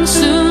coming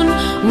soon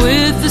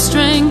with the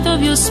strength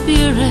of your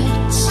Spirit.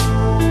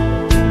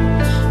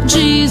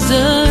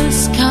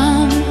 Jesus,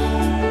 come.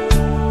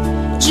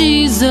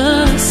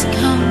 Jesus,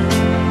 come.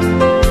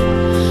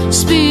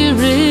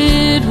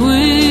 Spirit with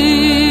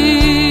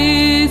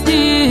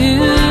Him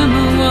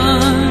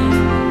one.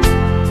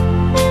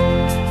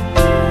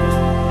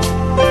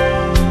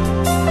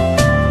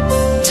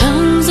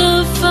 Tongues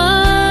of fire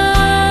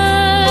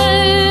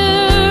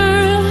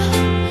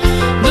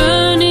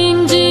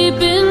burning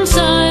deep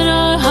inside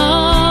our hearts,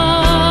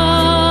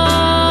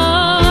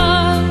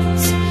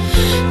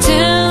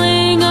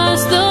 telling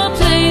us the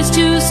place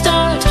to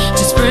start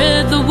to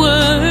spread the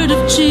word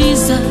of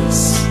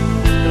Jesus.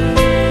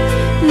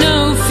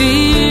 No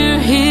fear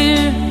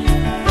here,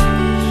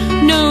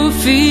 no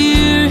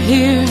fear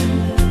here.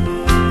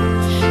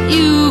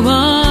 You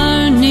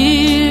are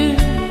near,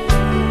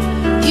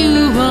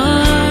 you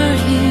are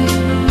here.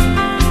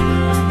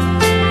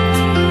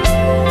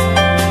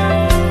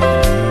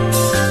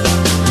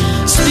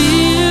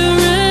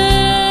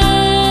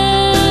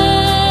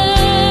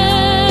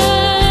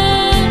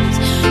 Spirit,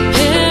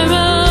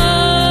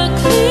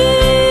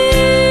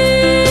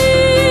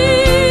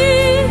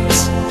 Paraclete,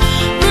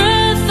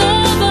 breath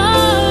of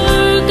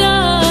our God,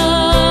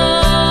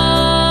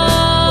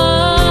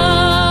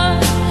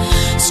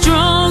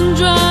 strong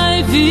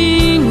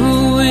driving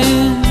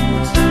wind,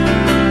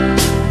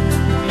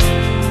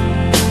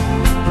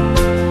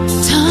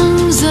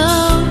 tongues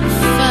of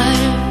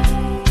fire,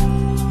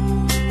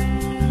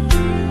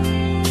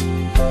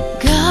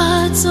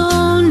 God's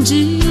own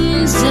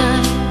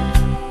desire,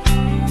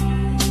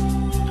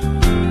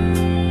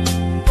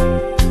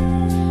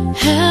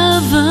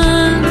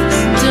 heaven's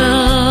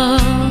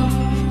dove,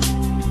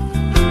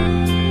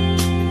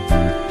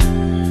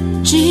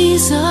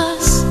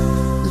 Jesus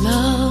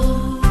love.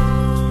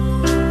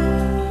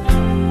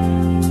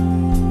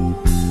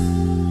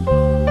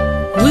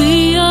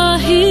 We are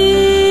here,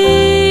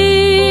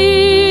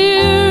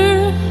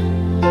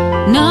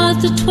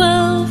 not the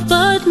 12,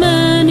 but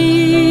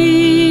many,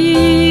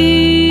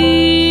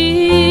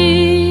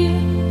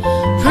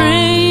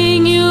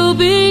 praying you'll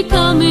be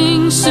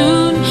coming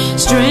soon.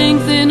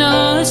 Strengthen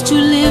us to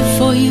live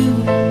for you.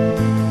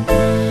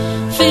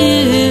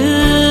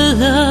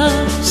 Fill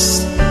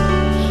us,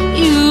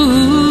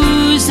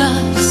 use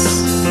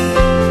us,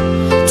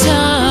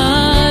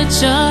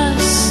 touch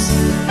us,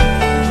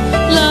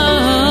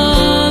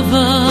 love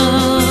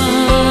us.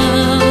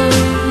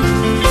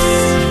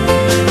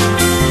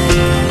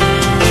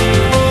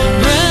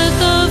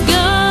 Breath of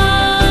God,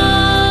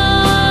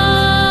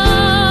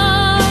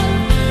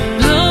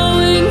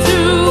 blowing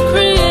through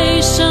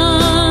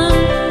creation,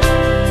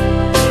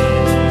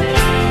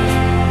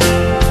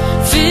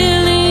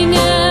 filling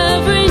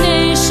every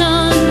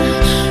nation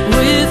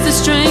with the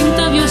strength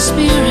of your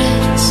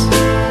Spirit.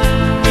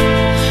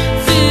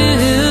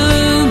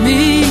 Fill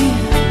me,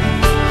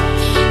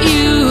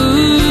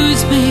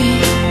 use me,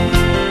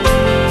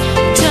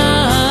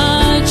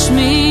 touch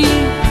me,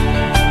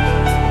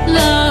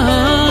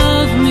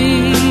 love me.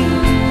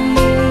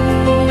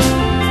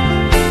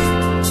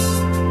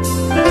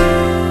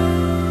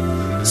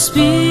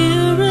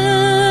 Spirit,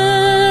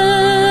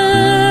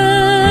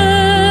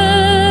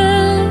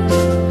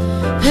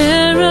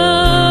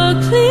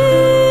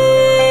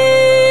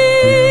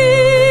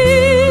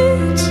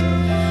 Paraclete,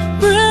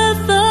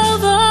 breath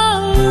of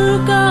our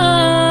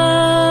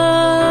God,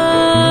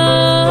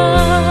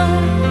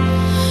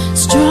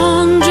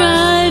 strong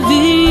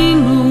driving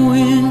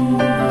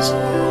winds,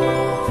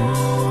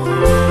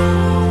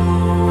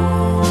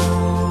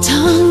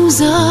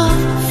 tongues of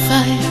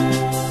fire,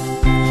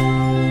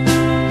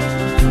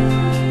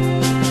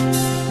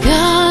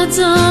 God's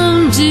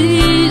own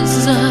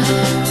desire,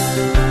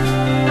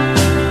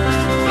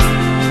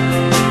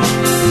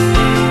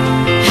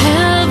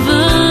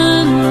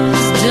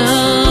 heaven's dove,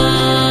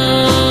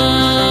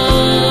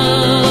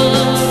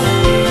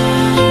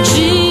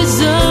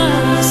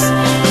 Jesus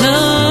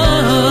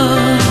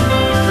love.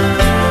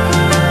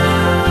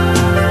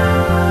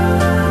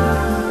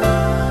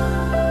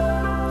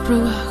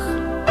 Ruach,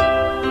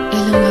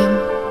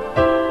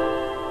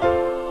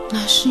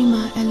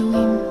 Shema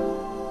Elohim,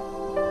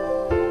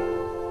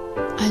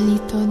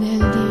 alito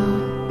del Dio,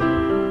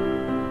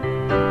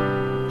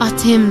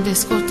 atem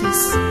descotes,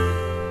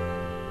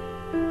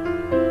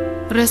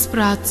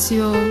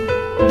 respiratio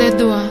de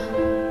doa,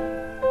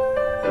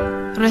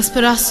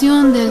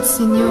 respiración del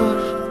Señor,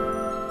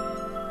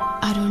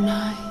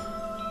 Adonai,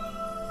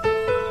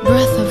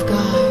 breath of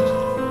God,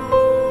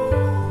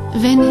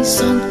 veni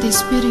Sancte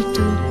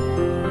Spiritu,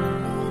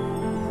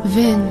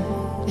 ven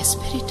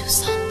Espíritu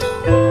Santo.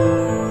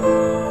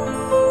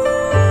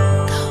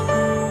 Come,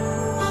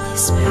 Holy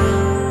Spirit.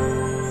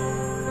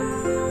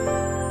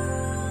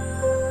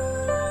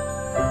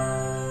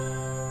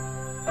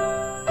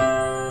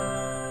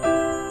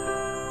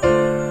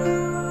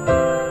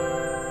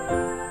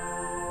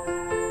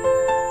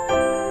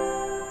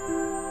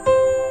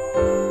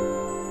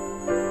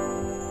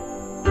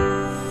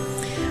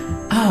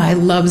 I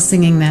love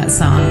singing that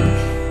song.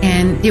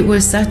 And it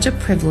was such a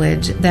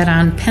privilege that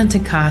on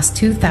Pentecost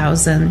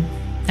 2000,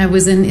 I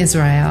was in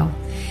Israel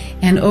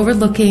and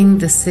overlooking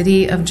the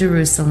city of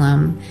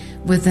Jerusalem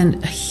with a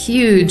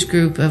huge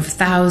group of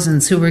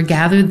thousands who were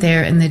gathered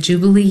there in the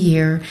Jubilee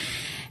year.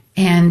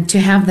 And to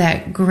have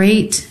that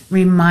great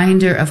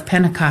reminder of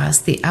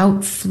Pentecost, the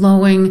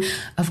outflowing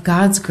of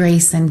God's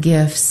grace and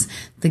gifts,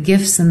 the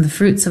gifts and the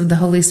fruits of the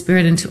Holy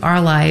Spirit into our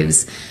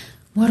lives,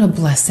 what a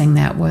blessing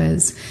that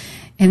was.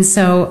 And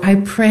so I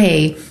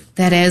pray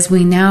that as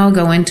we now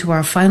go into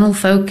our final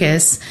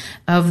focus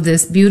of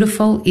this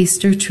beautiful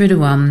Easter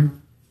Triduum,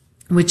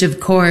 which of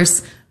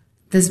course,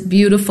 this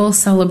beautiful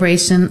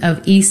celebration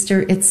of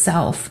Easter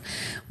itself,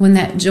 when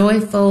that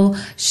joyful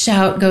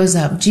shout goes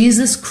up,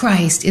 Jesus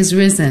Christ is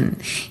risen.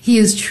 He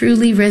is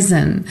truly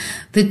risen.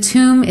 The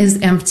tomb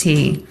is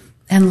empty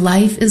and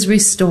life is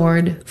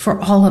restored for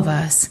all of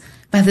us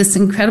by this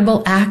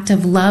incredible act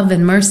of love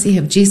and mercy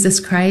of Jesus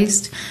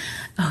Christ.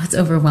 Oh, it's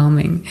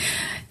overwhelming.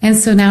 And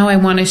so now I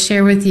want to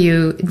share with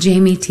you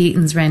Jamie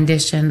Teton's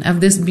rendition of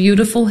this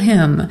beautiful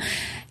hymn,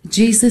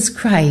 Jesus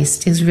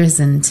Christ is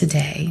Risen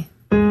Today.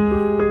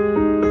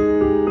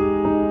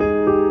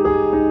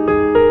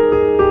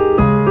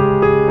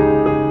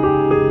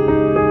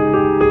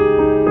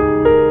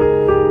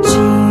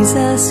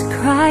 Jesus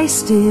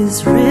Christ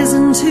is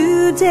risen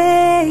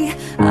today.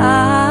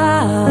 Alleluia.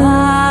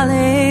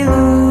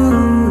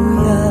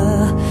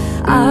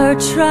 Our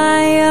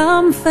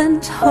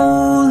triumphant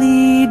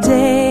holy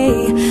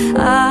day.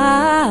 Alleluia.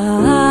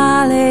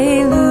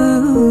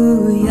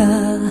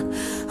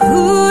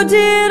 Who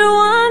did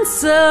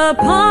once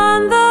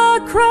upon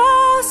the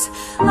cross,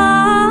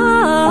 alleluia,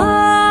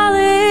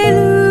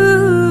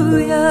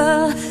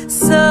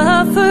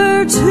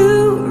 suffer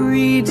to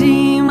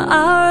redeem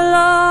our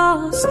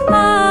loss,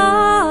 alleluia.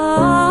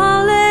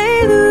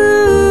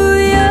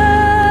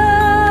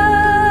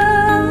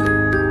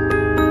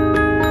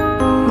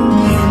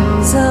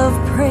 Hymns of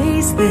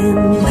praise then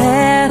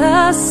let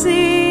us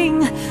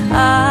sing,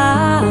 alleluia,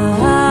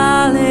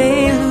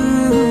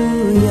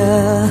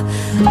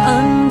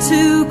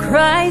 unto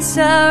Christ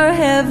our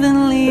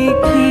heavenly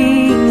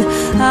King,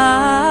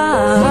 alleluia,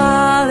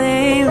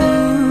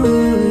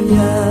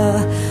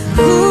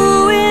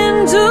 who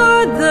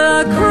endured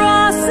the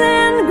cross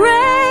and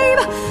grave,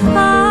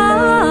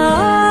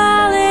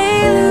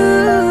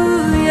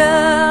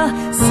 alleluia,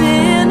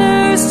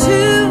 sinners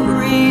to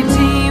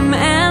redeem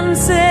and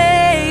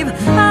save,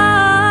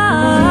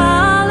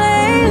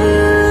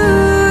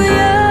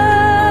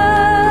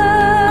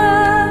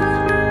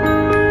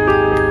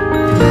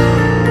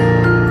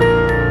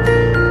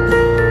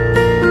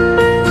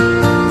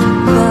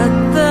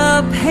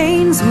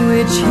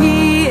 which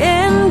he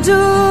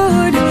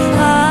endured,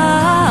 alleluia,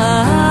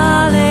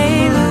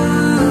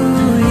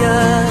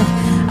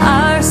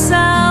 our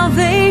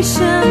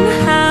salvation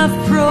hath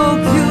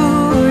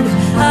procured,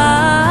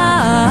 alleluia,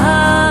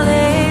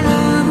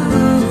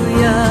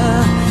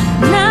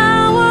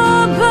 now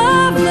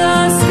above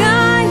the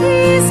sky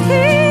he's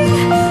king,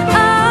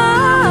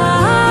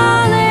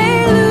 alleluia,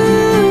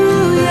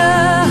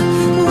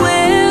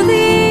 where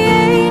the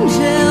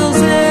angels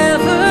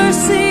ever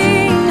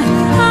sing,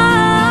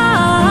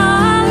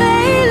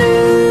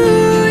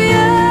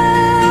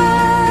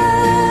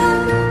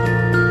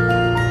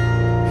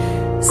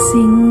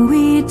 sing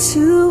we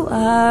to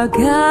our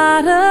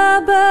God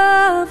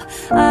above,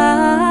 alleluia,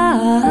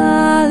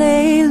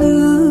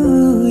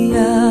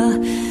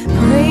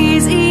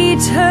 praise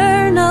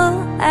eternal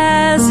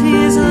as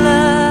his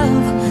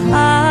love,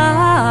 alleluia,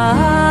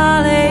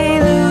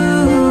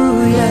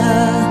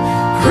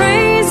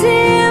 praise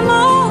him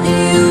all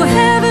you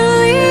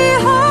heavenly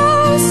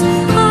hosts,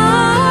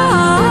 alleluia,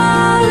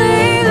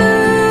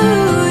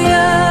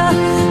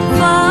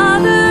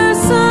 Father,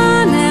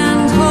 Son,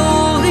 and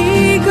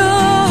Holy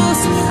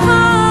Ghost,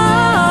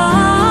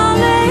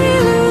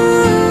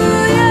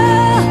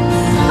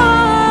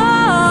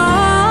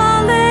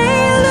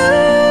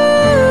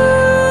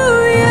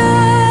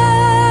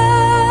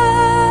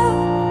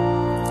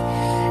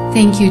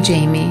 Thank you,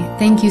 Jamie.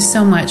 Thank you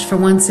so much for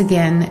once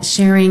again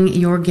sharing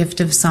your gift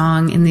of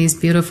song in these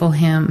beautiful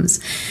hymns.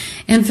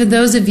 And for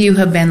those of you who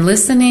have been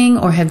listening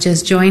or have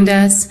just joined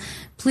us,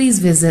 please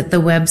visit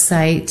the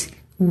website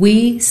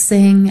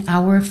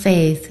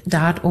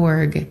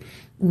wesingourfaith.org.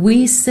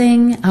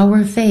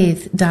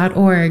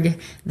 wesingourfaith.org.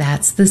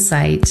 That's the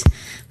site.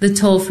 The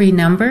toll-free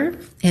number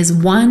is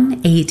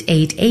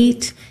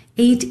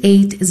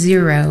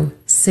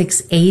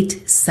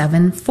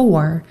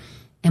 1-888-880-6874.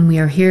 And we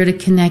are here to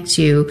connect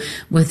you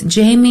with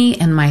Jamie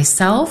and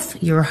myself,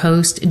 your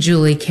host,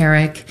 Julie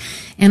Carrick,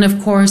 and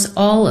of course,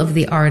 all of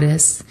the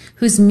artists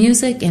whose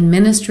music and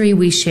ministry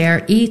we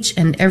share each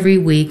and every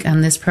week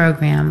on this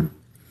program.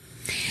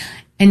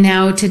 And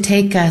now to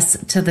take us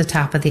to the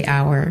top of the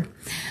hour,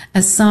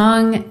 a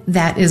song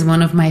that is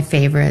one of my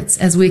favorites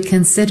as we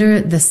consider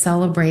the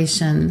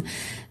celebration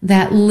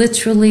that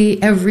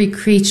literally every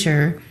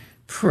creature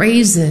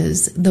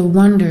praises the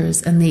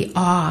wonders and the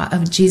awe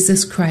of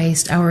Jesus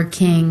Christ, our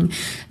King,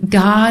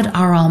 God,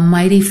 our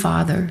Almighty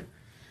Father.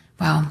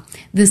 Wow,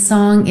 this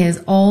song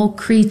is All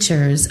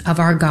Creatures of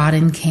Our God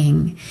and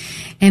King.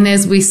 And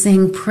as we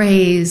sing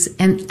praise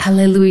and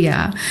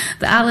hallelujah,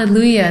 the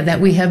hallelujah that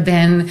we have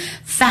been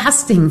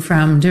fasting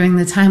from during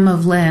the time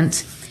of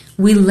Lent,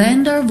 we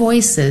lend our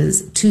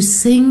voices to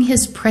sing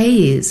his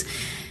praise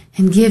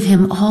and give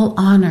him all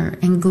honor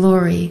and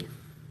glory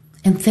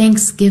and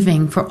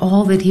thanksgiving for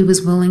all that he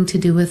was willing to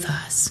do with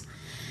us,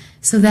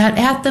 so that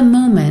at the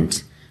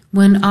moment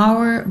when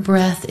our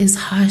breath is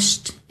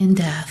hushed in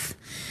death,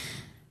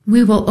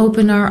 we will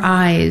open our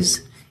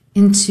eyes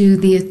into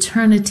the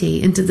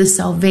eternity, into the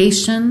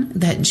salvation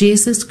that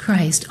Jesus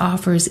Christ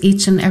offers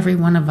each and every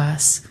one of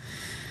us.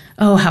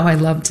 Oh, how I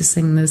love to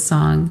sing this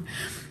song.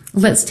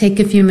 Let's take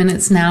a few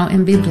minutes now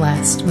and be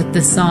blessed with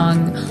the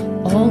song,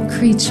 All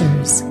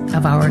Creatures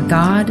of Our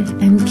God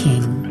and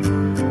King.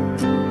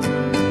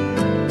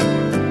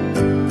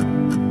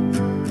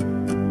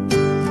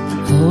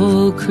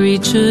 All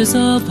creatures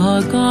of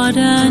our God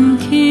and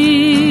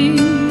King,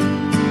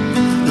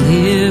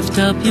 lift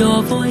up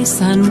your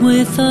voice and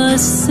with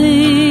us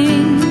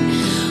sing.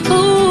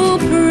 Oh,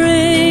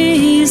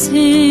 praise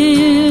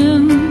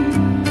him.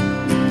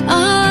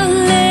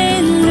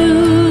 Alleluia.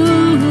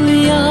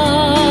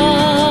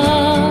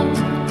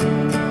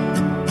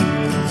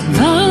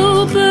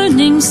 Thou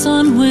burning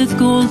sun with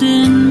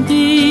golden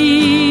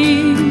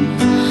beam,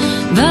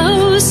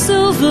 thou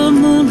silver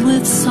moon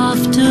with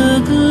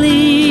softer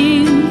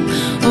gleam.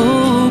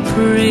 Oh,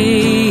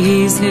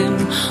 praise him.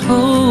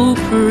 Oh,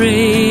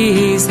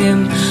 praise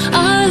him.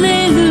 Alleluia,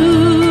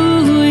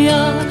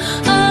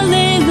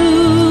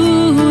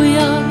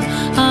 alleluia,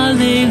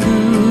 alleluia.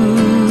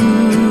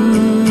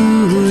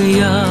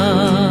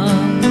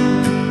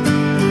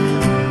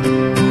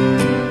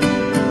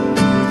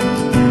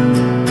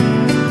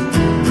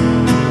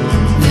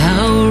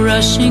 Thou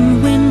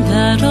rushing wind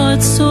that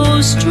art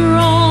so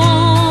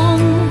strong,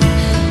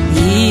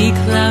 ye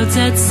clouds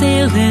that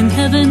sail in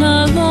heaven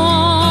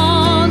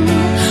along,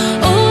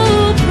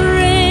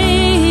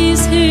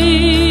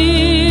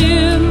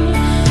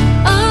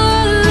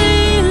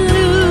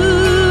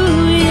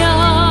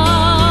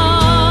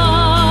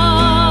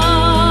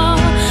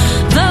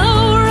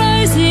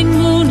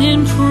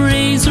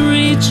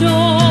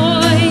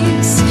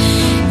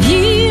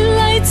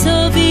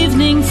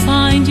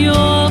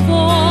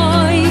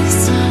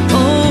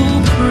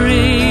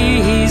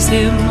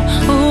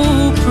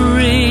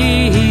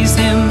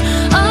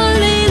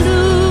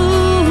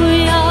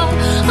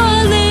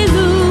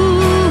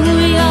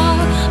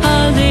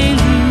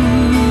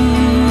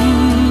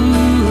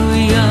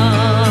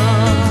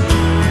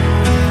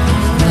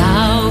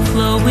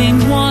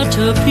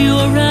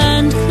 pure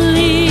and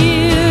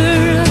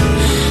clear,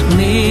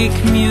 make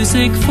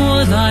music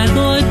for thy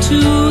Lord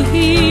to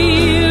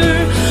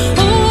hear.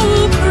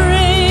 Oh,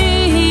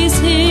 praise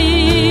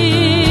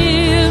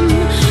him.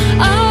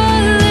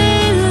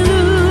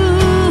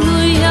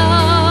 Alleluia.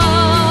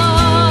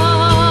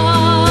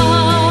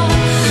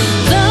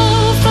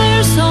 Thou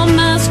fire so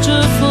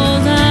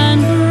masterful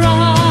and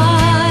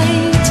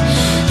bright,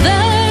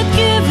 that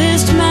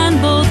givest man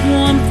both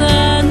warmth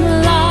and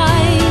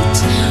light.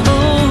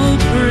 Oh,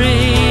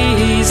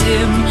 praise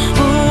him.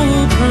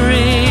 Oh,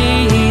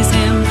 praise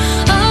him.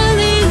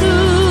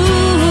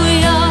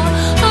 Alleluia.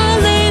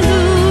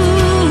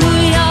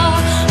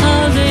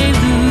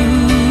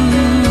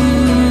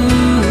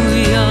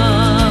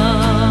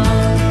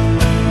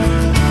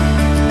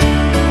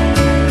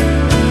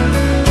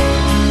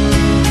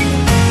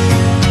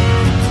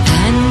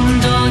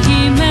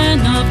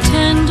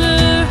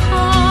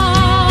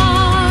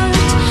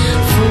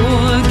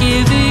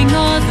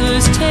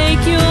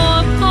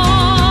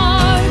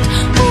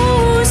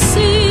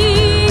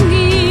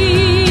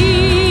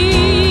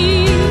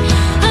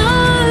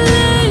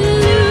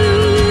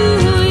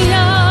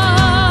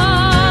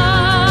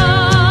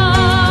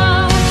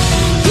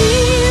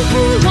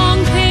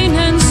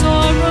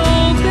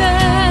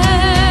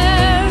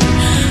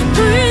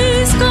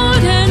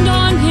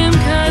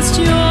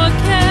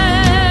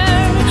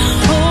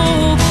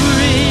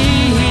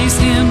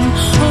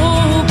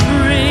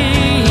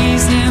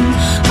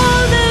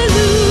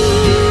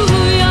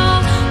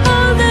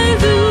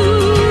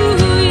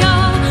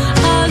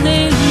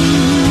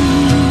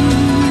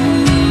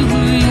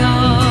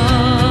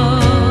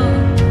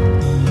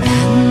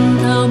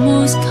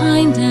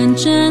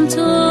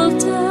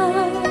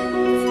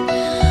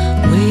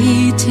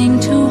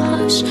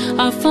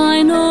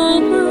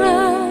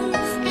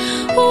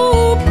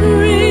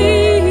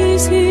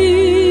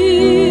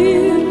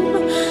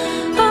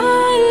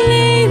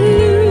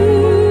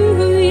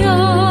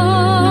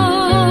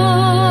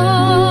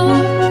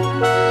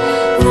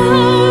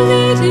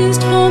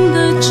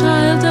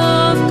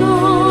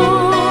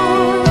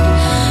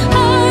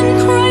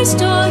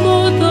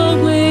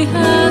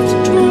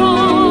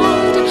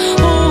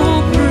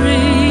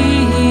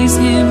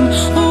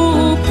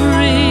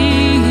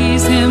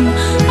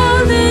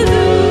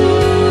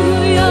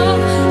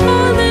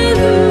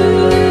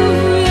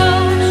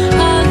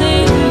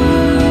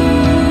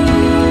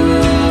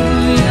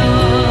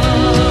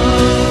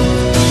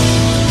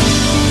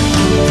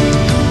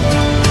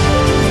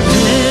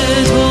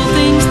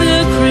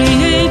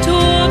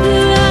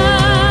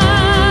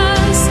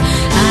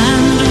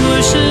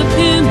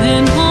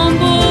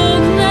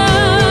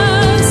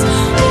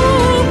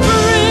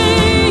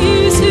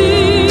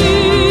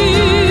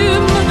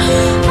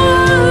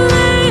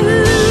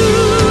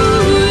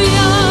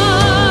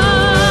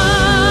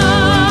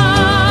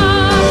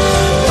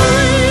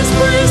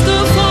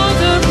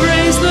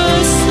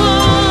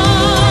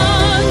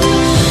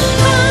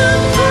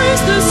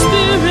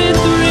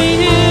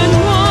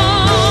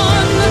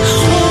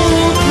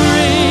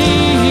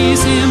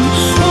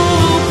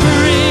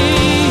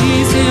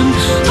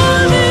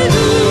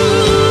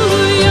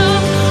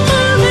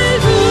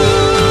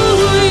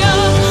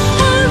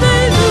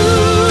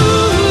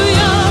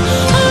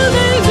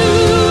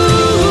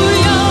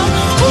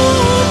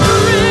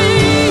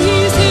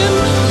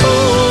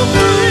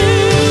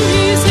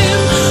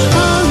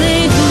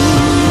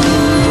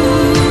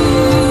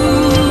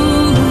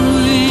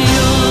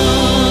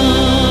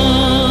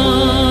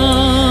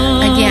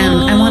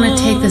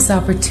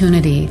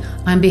 opportunity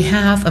on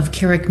behalf of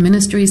Carrick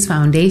Ministries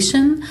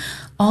Foundation,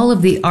 all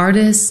of the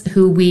artists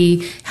who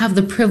we have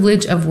the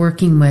privilege of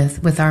working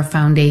with our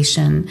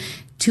foundation,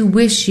 to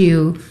wish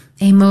you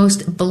a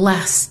most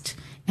blessed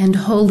and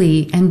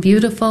holy and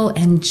beautiful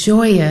and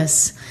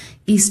joyous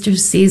Easter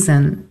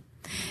season.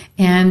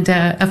 And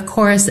of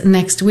course,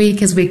 next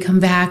week as we come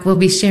back, we'll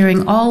be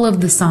sharing all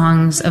of the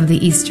songs of the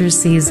Easter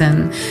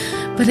season.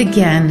 But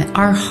again,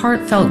 our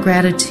heartfelt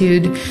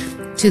gratitude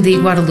to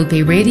the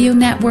Guadalupe Radio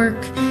Network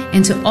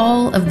and to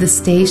all of the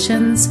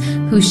stations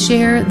who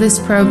share this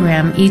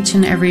program each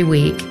and every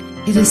week.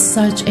 It is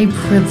such a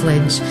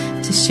privilege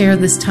to share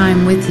this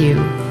time with you.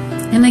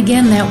 And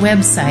again, that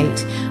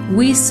website,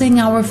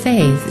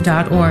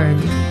 wesingourfaith.org.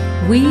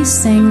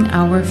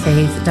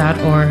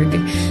 wesingourfaith.org.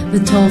 The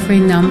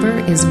toll-free number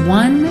is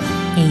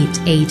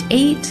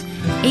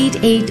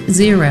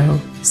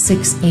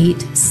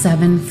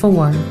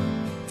 1-888-880-6874.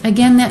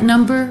 Again, that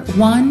number,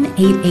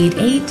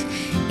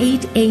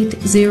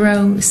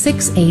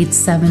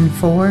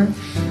 1-888-880-6874.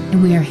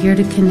 And we are here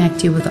to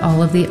connect you with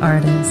all of the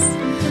artists.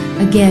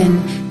 Again,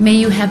 may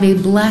you have a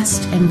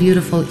blessed and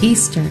beautiful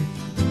Easter.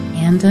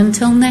 And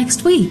until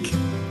next week,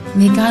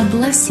 may God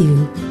bless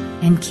you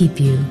and keep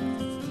you.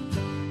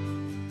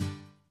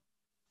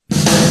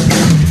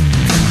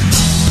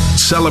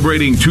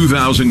 Celebrating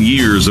 2,000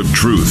 years of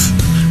truth.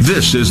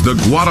 This is the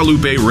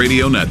Guadalupe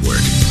Radio Network.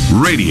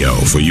 Radio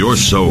for your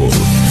soul.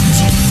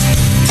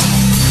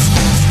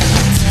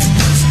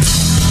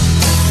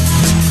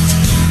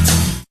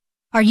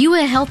 Are you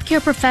a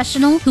healthcare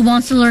professional who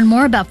wants to learn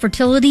more about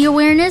fertility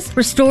awareness,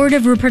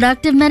 restorative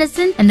reproductive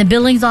medicine, and the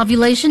Billings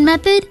ovulation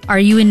method? Are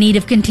you in need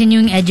of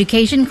continuing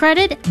education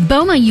credit?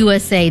 BOMA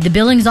USA, the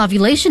Billings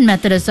Ovulation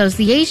Method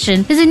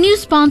Association, is a new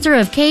sponsor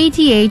of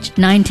KATH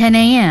 910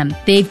 AM.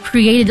 They've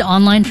created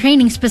online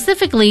training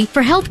specifically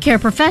for healthcare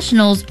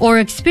professionals or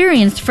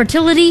experienced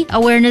fertility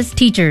awareness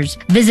teachers.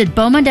 Visit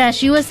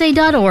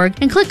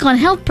BOMA-USA.org and click on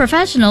Health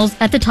Professionals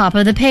at the top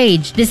of the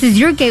page. This is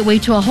your gateway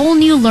to a whole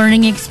new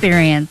learning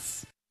experience.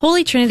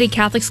 Holy Trinity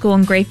Catholic School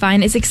in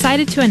Grapevine is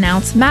excited to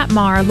announce Matt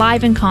Maher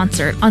live in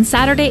concert on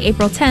Saturday,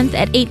 April 10th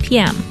at 8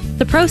 p.m.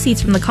 The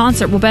proceeds from the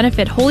concert will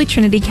benefit Holy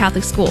Trinity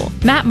Catholic School.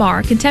 Matt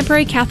Maher,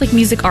 contemporary Catholic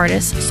music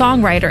artist,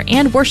 songwriter,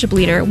 and worship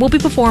leader, will be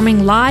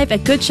performing live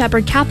at Good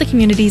Shepherd Catholic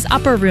Community's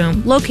Upper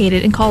Room,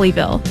 located in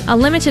Colleyville. A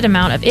limited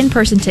amount of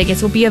in-person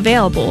tickets will be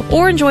available,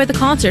 or enjoy the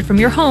concert from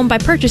your home by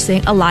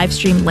purchasing a live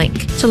stream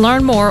link. To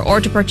learn more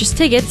or to purchase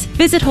tickets,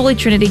 visit Holy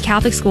Trinity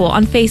Catholic School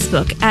on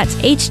Facebook at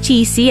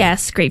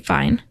HTCS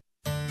Grapevine.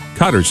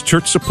 Cotter's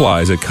Church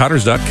Supplies at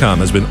Cotters.com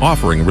has been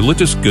offering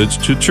religious goods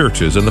to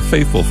churches and the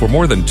faithful for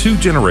more than 2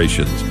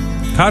 generations.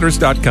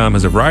 Cotters.com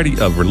has a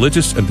variety of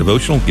religious and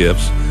devotional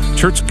gifts,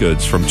 church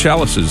goods from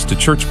chalices to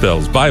church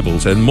bells,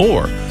 Bibles, and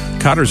more.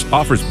 Cotters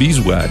offers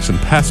beeswax and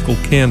Paschal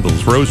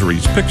candles,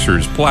 rosaries,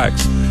 pictures,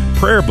 plaques,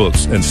 prayer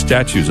books, and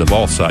statues of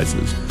all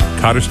sizes.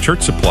 Cotter's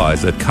Church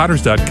Supplies at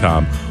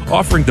Cotters.com,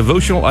 offering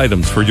devotional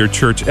items for your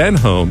church and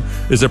home,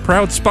 is a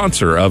proud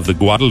sponsor of the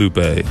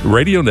Guadalupe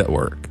Radio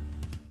Network.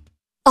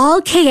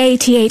 All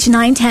KATH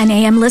 910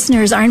 AM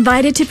listeners are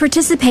invited to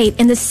participate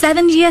in the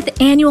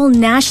 70th Annual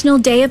National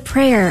Day of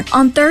Prayer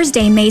on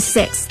Thursday, May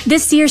 6th.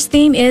 This year's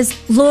theme is,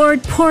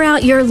 Lord, pour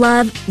out your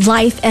love,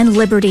 life, and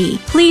liberty.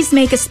 Please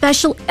make a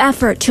special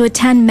effort to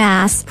attend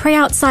Mass, pray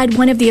outside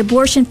one of the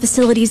abortion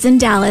facilities in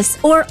Dallas,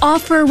 or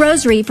offer a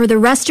rosary for the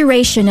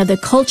restoration of the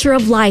culture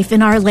of life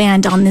in our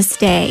land on this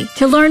day.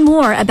 To learn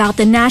more about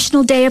the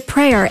National Day of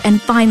Prayer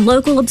and find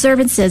local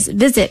observances,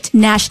 visit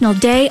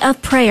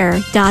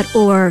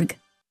nationaldayofprayer.org.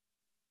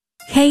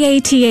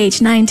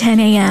 KATH 910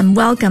 AM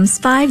welcomes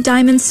Five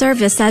Diamond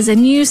Service as a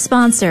new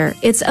sponsor.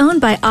 It's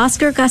owned by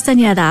Oscar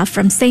Castañeda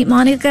from St.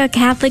 Monica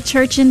Catholic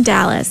Church in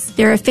Dallas.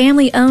 They're a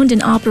family-owned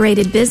and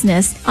operated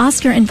business.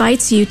 Oscar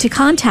invites you to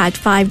contact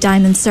Five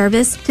Diamond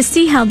Service to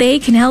see how they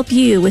can help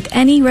you with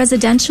any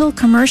residential,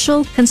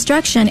 commercial,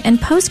 construction, and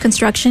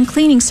post-construction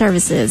cleaning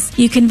services.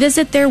 You can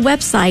visit their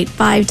website,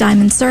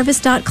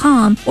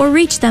 FiveDiamondService.com, or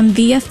reach them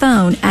via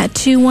phone at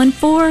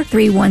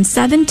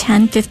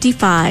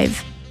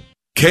 214-317-1055.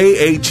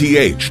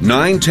 KATH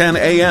 910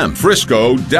 AM, Frisco, Dallas.